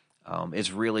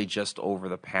 It's really just over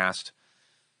the past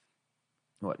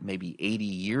maybe 80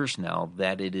 years now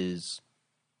that it has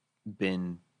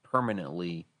been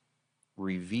permanently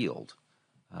revealed,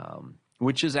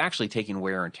 which is actually taking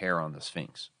wear and tear on the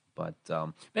Sphinx. But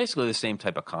basically the same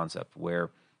type of concept where,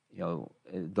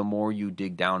 the more you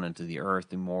dig down into the earth,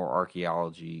 the more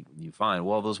archaeology you find.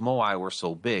 Well, those Moai were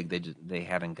so big, they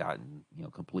hadn't gotten,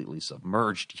 completely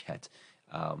submerged yet.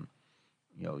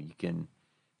 You can,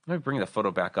 let me bring the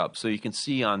photo back up. So you can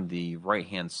see on the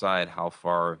right-hand side how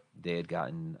far they had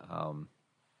gotten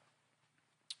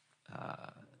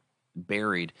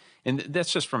buried. And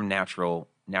that's just from natural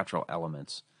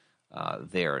elements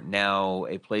there. Now,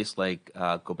 a place like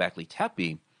Göbekli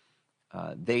Tepe,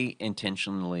 they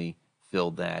intentionally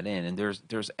filled that in, and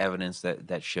there's evidence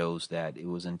that shows that it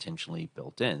was intentionally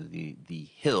built in. The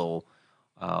hill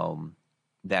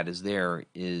that is there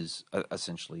is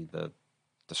essentially the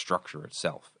structure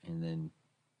itself, and then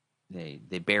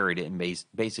they buried it and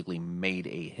basically made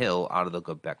a hill out of the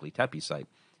Göbekli Tepe site.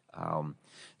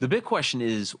 The big question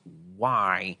is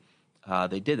why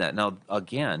they did that. Now,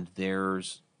 again,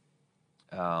 there's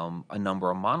a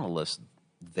number of monoliths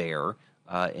there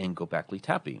in Göbekli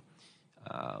Tepe.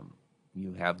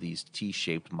 You have these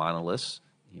T-shaped monoliths,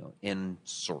 in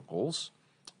circles,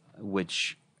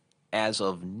 which, as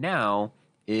of now,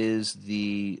 is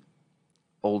the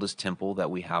oldest temple that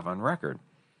we have on record.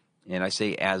 And I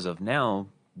say as of now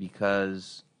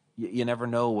because you never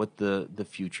know what the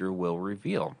future will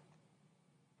reveal.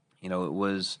 It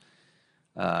was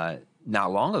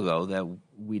not long ago that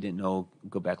we didn't know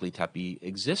Göbekli Tepe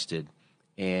existed.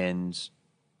 And,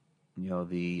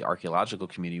 the archaeological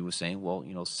community was saying, well,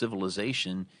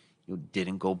 civilization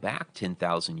didn't go back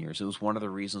 10,000 years. It was one of the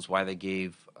reasons why they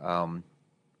gave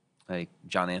like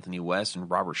John Anthony West and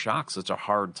Robert Schoch such a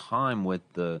hard time with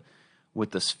the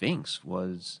Sphinx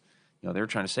was, they were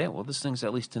trying to say, well, this thing's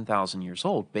at least 10,000 years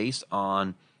old based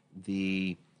on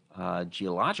the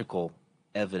geological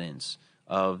evidence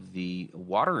of the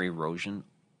water erosion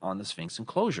on the Sphinx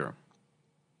enclosure.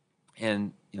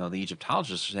 And, the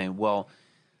Egyptologists are saying, well,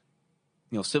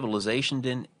 civilization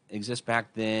didn't exist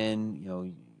back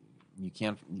then. You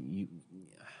can't,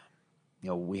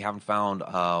 we haven't found,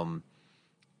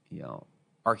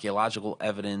 archaeological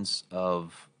evidence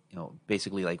of,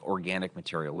 basically like organic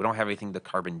material. We don't have anything to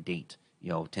carbon date,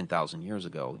 10,000 years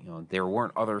ago. There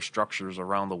weren't other structures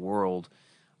around the world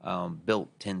built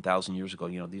 10,000 years ago.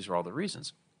 These are all the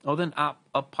reasons. Oh, then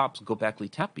up pops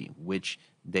Göbekli Tepe, which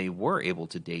they were able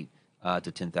to date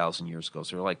to 10,000 years ago.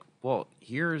 So they're like, well,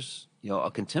 here's,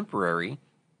 a contemporary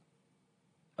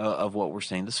of what we're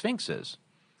saying the Sphinx is.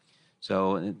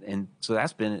 So, and so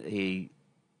that's been a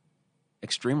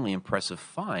extremely impressive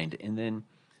find. And then,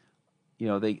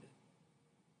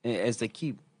 as they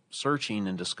keep searching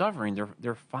and discovering,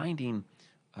 they're finding,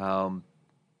 um,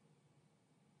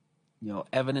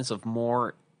 evidence of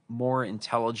more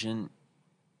intelligent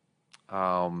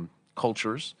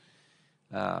cultures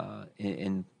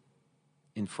in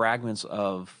fragments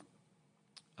of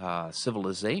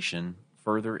civilization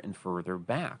further and further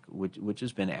back, which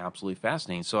has been absolutely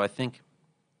fascinating. So I think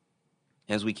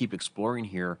as we keep exploring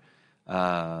here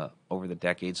over the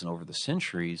decades and over the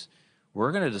centuries,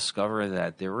 we're going to discover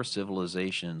that there were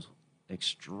civilizations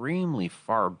extremely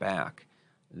far back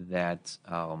that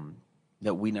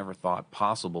that we never thought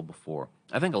possible before.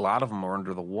 I think a lot of them are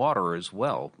under the water as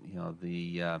well.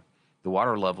 The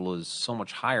water level is so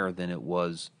much higher than it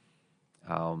was,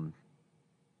 um,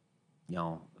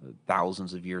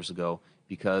 thousands of years ago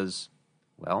because,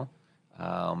 well,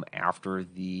 after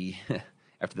the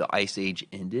after the ice age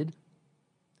ended,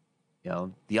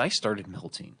 the ice started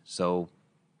melting. So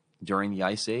during the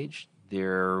ice age,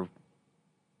 there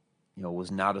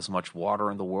was not as much water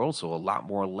in the world, so a lot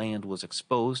more land was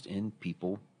exposed, and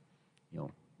people,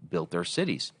 built their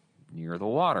cities near the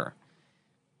water.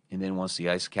 And then once the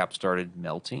ice cap started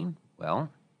melting, well,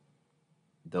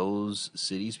 those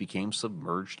cities became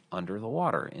submerged under the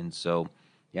water. And so,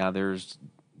 yeah, there's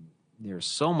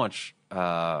so much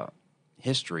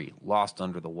history lost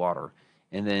under the water,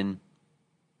 and then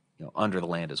under the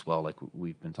land as well, like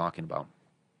we've been talking about.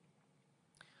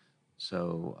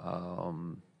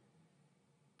 So,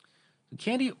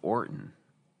 Candy Orton,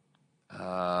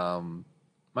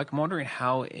 Mike, I'm wondering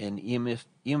how an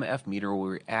EMF meter will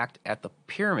react at the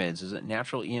pyramids. Is it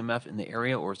natural EMF in the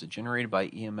area, or is it generated by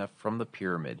EMF from the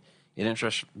pyramid? It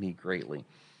interests me greatly.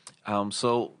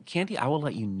 So, Candy, I will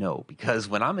let you know, because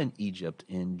when I'm in Egypt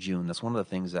in June, that's one of the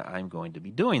things that I'm going to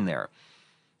be doing there.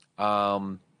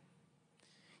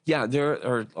 Yeah, there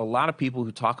are a lot of people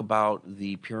who talk about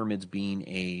the pyramids being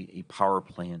a power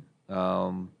plant.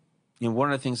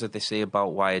 One of the things that they say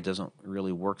about why it doesn't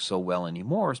really work so well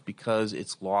anymore is because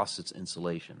it's lost its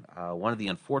insulation. One of the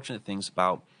unfortunate things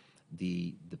about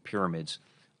the pyramids,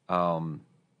 the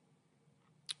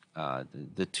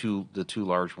two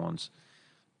large ones,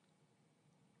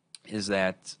 is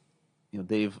that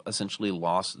they've essentially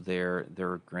lost their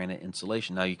granite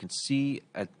insulation. Now you can see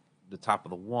at the top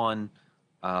of the one,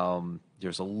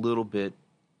 there's a little bit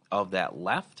of that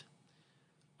left.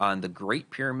 On the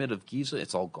Great Pyramid of Giza,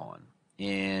 it's all gone.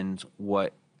 And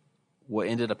what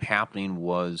ended up happening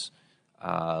was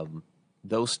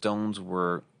those stones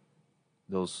were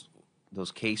those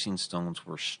casing stones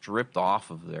were stripped off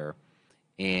of there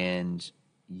and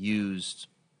used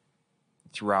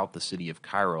throughout the city of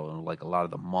Cairo, and like a lot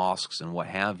of the mosques and what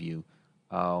have you,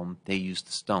 they used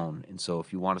the stone. And so,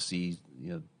 if you want to see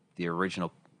the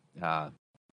original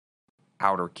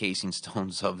outer casing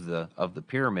stones of the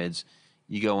pyramids,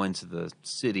 you go into the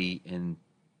city, and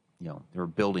there are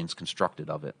buildings constructed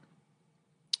of it.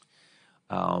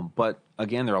 But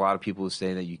again, there are a lot of people who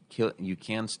say that you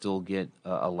can still get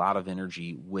a lot of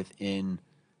energy within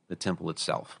the temple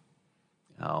itself.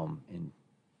 And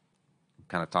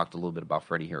kind of talked a little bit about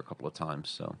Freddie here a couple of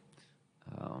times.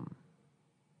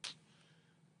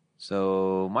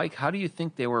 So Mike, how do you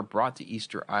think they were brought to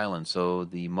Easter Island? So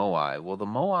the Moai. Well, the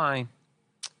Moai.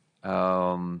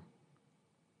 The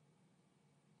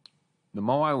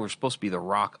Moai were supposed to be the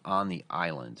rock on the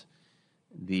island.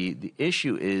 The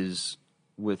issue is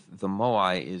with the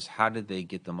Moai is how did they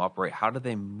get them upright? How did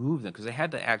they move them? Because they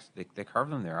had to they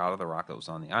carved them there out of the rock that was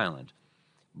on the island.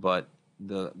 But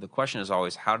the question is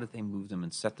always, how did they move them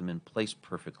and set them in place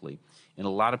perfectly? And a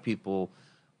lot of people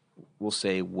will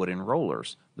say wooden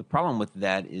rollers. The problem with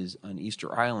that is on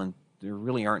Easter Island, there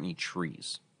really aren't any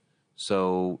trees.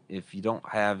 So if you don't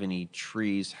have any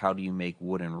trees, how do you make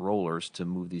wooden rollers to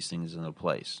move these things into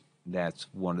place? That's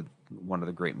one of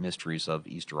the great mysteries of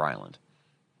Easter Island.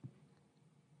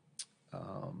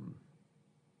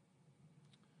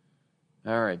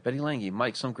 All right, Betty Lange.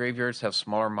 Mike, some graveyards have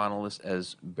smaller monoliths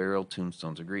as burial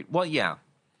tombstones. Agreed. Well, yeah.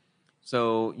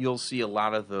 So you'll see a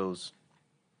lot of those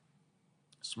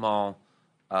small.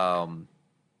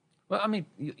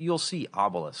 You'll see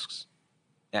obelisks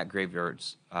at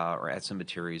graveyards or at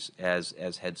cemeteries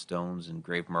as headstones and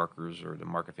grave markers, or the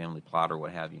Market family plot, or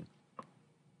what have you.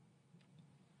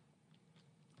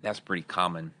 That's pretty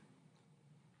common.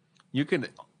 You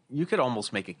could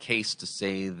almost make a case to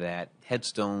say that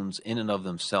headstones in and of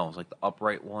themselves, like the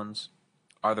upright ones,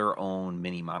 are their own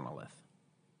mini monolith.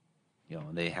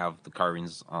 They have the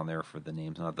carvings on there for the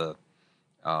names, not the,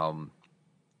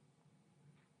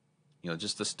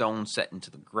 just the stone set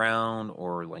into the ground,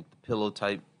 or like the pillow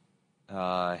type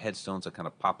headstones that kind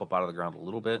of pop up out of the ground a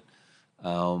little bit.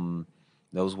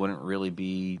 Those wouldn't really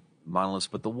be monoliths,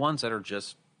 but the ones that are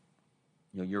just,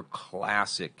 your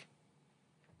classic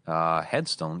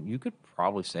headstone, you could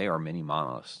probably say are mini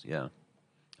monoliths, yeah.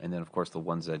 And then, of course, the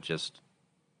ones that just,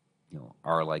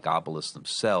 are like obelisks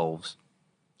themselves,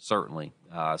 certainly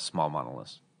small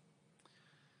monoliths.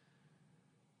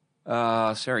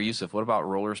 Sarah Youssef, what about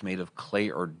rollers made of clay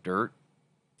or dirt?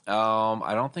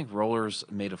 I don't think rollers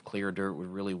made of clay or dirt would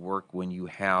really work when you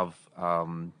have,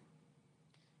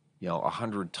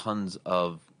 100 tons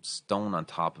of stone on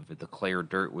top of it. The clay or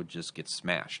dirt would just get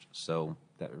smashed. So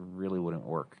that really wouldn't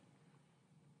work.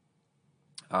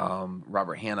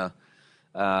 Robert Hanna,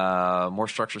 more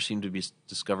structures seem to be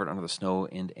discovered under the snow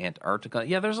in Antarctica.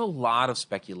 Yeah, there's a lot of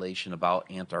speculation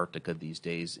about Antarctica these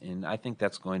days, and I think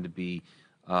that's going to be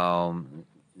some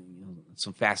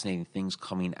fascinating things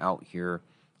coming out here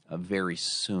very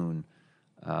soon,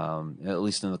 at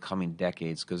least in the coming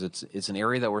decades, because it's an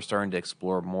area that we're starting to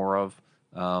explore more of.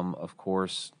 Of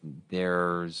course,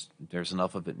 there's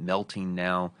enough of it melting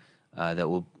now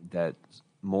that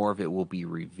more of it will be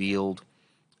revealed.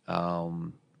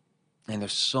 And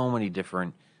there's so many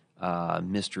different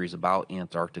mysteries about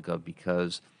Antarctica,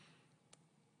 because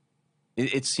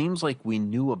it seems like we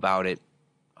knew about it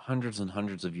hundreds and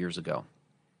hundreds of years ago,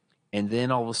 and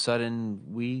then all of a sudden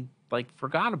we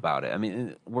forgot about it. I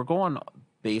mean, we're going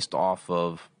based off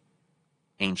of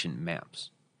ancient maps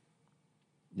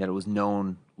that it was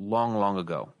known long, long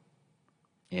ago,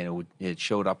 and it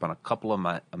showed up on a couple of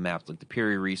maps, like the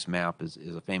Piri Reis map is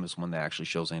a famous one that actually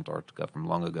shows Antarctica from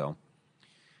long ago.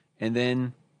 And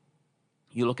then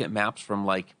you look at maps from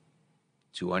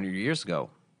 200 years ago.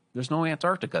 There's no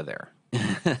Antarctica there.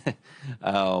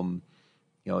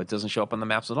 It doesn't show up on the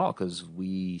maps at all because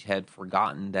we had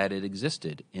forgotten that it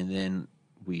existed, and then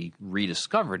we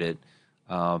rediscovered it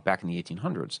back in the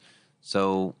 1800s.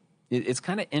 So it's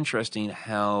kind of interesting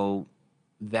how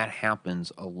that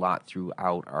happens a lot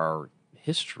throughout our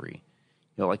history.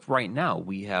 Like right now,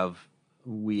 we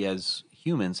as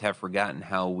humans have forgotten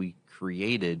how we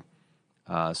created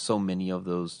so many of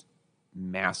those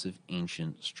massive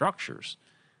ancient structures.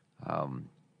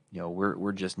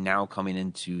 We're just now coming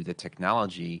into the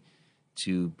technology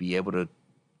to be able to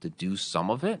do some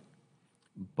of it,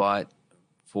 but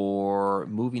for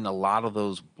moving a lot of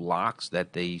those blocks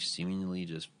that they seemingly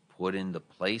just put into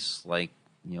place, they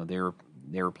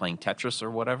were playing Tetris or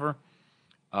whatever.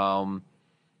 We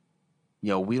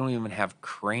don't even have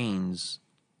cranes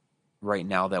right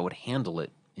now that would handle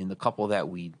it. And the couple that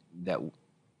we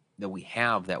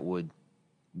have that would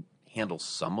handle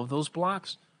some of those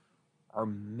blocks are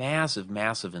massive,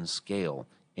 massive in scale.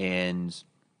 And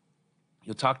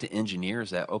you'll talk to engineers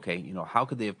that, okay, how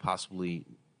could they have possibly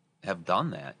have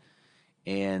done that?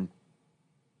 And,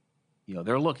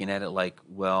 they're looking at it like,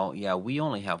 well, yeah, we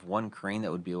only have one crane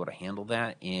that would be able to handle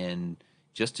that. And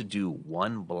just to do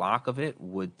one block of it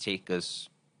would take us,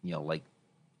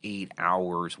 8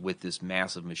 hours with this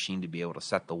massive machine to be able to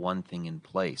set the one thing in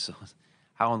place. So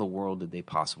how in the world did they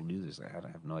possibly do this? I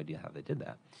have no idea how they did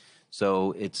that.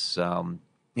 So it's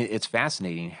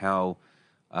fascinating how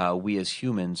we as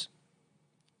humans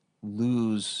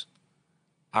lose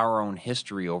our own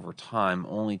history over time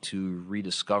only to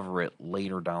rediscover it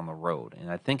later down the road.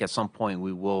 And I think at some point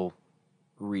we will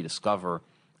rediscover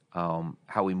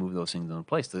how we move those things into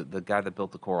place. The guy that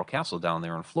built the Coral Castle down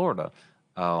there in Florida,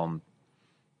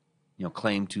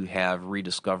 claimed to have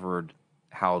rediscovered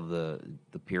how the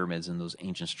pyramids and those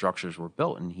ancient structures were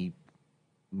built, and he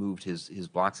moved his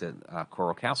blocks at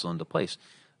Coral Castle into place.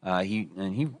 He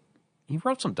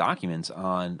wrote some documents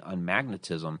on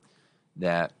magnetism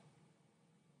that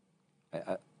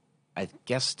I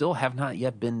guess still have not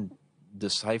yet been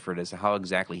deciphered as to how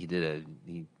exactly he did it.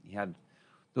 He had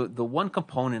the one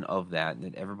component of that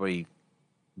everybody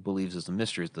believes is a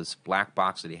mystery is this black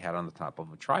box that he had on the top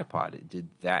of a tripod. Did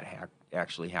that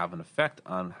actually have an effect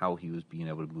on how he was being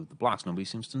able to move the blocks? Nobody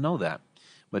seems to know that,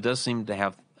 but it does seem to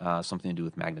have something to do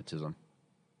with magnetism.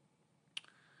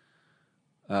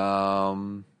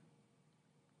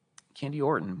 Candy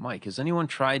Orton, Mike, has anyone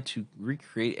tried to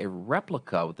recreate a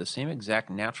replica with the same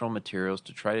exact natural materials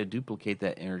to try to duplicate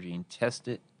that energy and test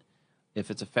it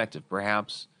if it's effective?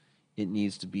 Perhaps it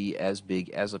needs to be as big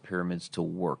as the pyramids to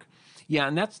work. Yeah,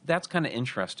 and that's kind of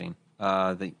interesting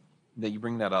that you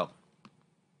bring that up,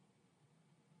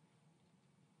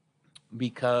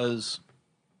 because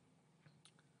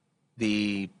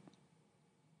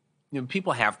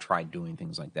people have tried doing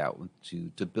things like that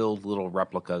to build little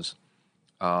replicas,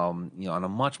 on a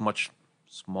much, much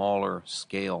smaller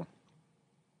scale.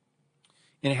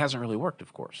 And it hasn't really worked,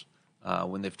 of course,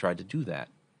 when they've tried to do that.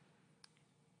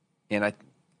 And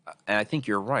and I think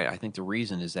you're right. I think the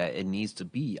reason is that it needs to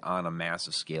be on a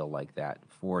massive scale like that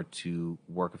for it to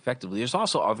work effectively. There's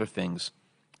also other things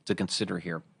to consider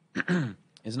here.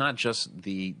 It's not just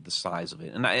the size of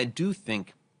it, and I do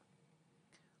think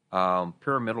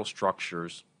pyramidal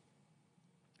structures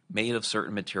made of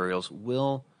certain materials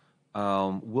will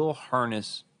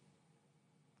harness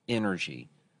energy,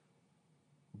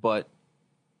 but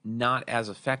not as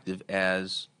effective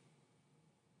as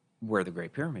where the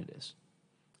Great Pyramid is,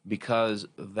 because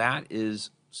that is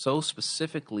so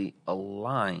specifically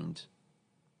aligned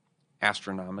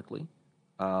astronomically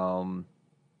to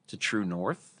true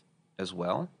north as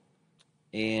well,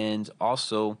 and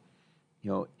also,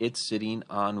 it's sitting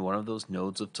on one of those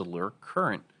nodes of telluric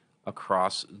current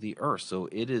across the Earth. So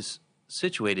it is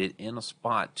situated in a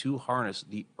spot to harness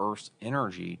the Earth's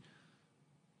energy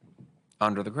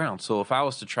under the ground. So if I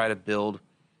was to try to build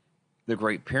the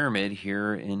Great Pyramid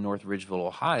here in North Ridgeville,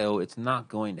 Ohio, it's not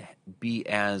going to be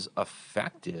as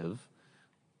effective,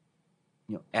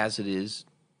 as it is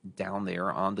down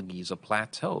there on the Giza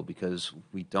Plateau, because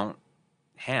we don't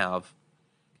have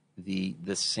the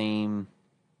same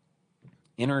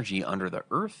energy under the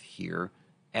Earth here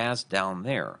as down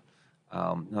there.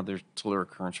 Now, there's telluric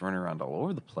currents running around all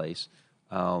over the place,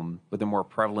 but they're more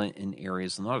prevalent in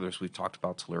areas than others. We've talked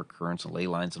about telluric currents and ley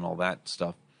lines and all that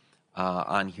stuff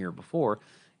on here before.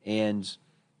 And,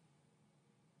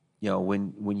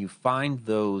 when you find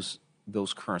those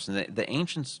currents, and the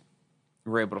ancients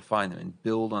were able to find them and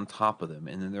build on top of them,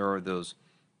 and then there are those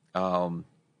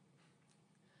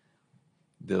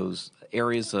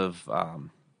areas of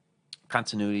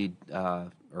continuity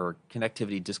or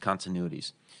connectivity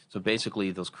discontinuities. So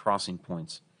basically, those crossing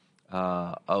points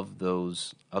of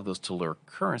those telluric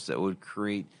currents that would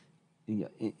create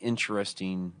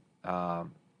interesting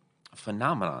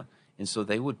phenomenon. And so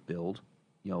they would build,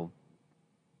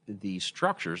 the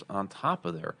structures on top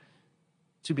of there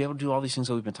to be able to do all these things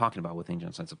that we've been talking about with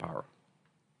ancient science of power.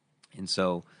 And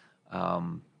so,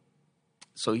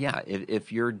 yeah,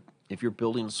 if you're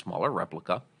building a smaller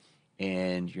replica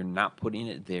and you're not putting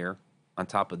it there on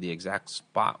top of the exact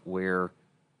spot where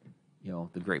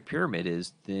the Great Pyramid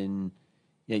is, then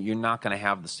you're not going to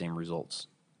have the same results,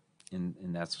 and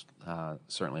that's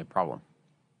certainly a problem.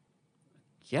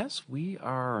 Yes, we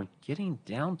are getting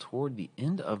down toward the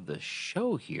end of the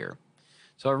show here.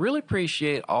 So I really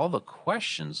appreciate all the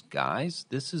questions, guys.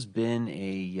 This has been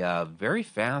a very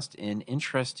fast and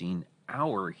interesting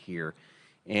hour here.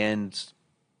 And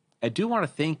I do want to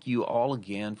thank you all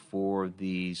again for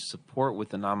the support with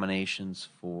the nominations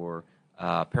for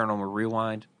Paranormal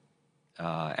Rewind.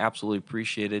 Absolutely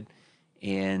appreciated.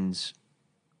 And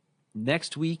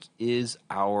next week is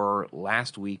our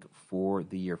last week for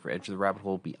the year for Edge of the Rabbit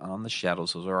Hole Beyond the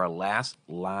Shadows. Those are our last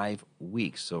live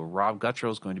weeks. So Rob Guttrow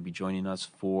is going to be joining us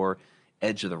for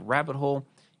Edge of the Rabbit Hole.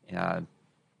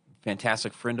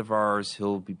 Fantastic friend of ours.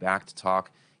 He'll be back to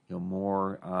talk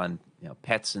more on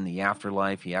pets in the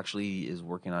afterlife. He actually is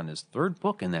working on his third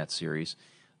book in that series,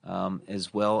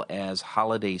 as well as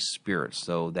holiday spirits.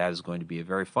 So that is going to be a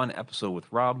very fun episode with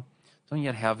Rob. Don't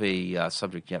yet have a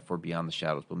subject yet for Beyond the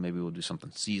Shadows, but maybe we'll do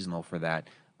something seasonal for that.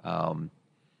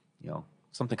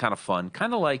 Something kind of fun,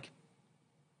 kind of like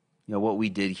what we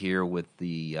did here with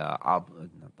the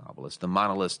the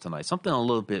monoliths tonight. Something a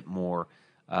little bit more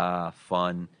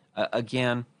fun.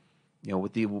 Again,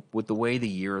 with the way the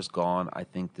year has gone, I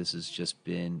think this has just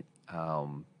been a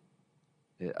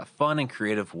fun and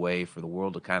creative way for the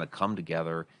world to kind of come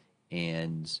together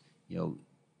and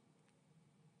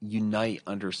unite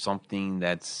under something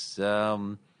that's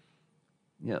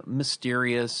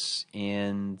mysterious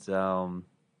and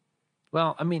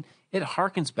it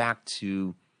harkens back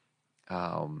to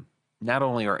not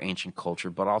only our ancient culture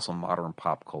but also modern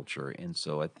pop culture, and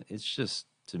so it's just,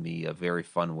 to me, a very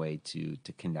fun way to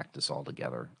connect us all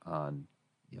together on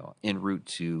en route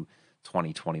to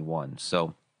 2021. So,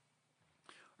 all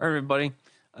right, everybody,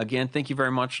 again, thank you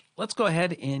very much. Let's go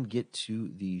ahead and get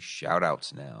to the shout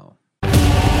outs now.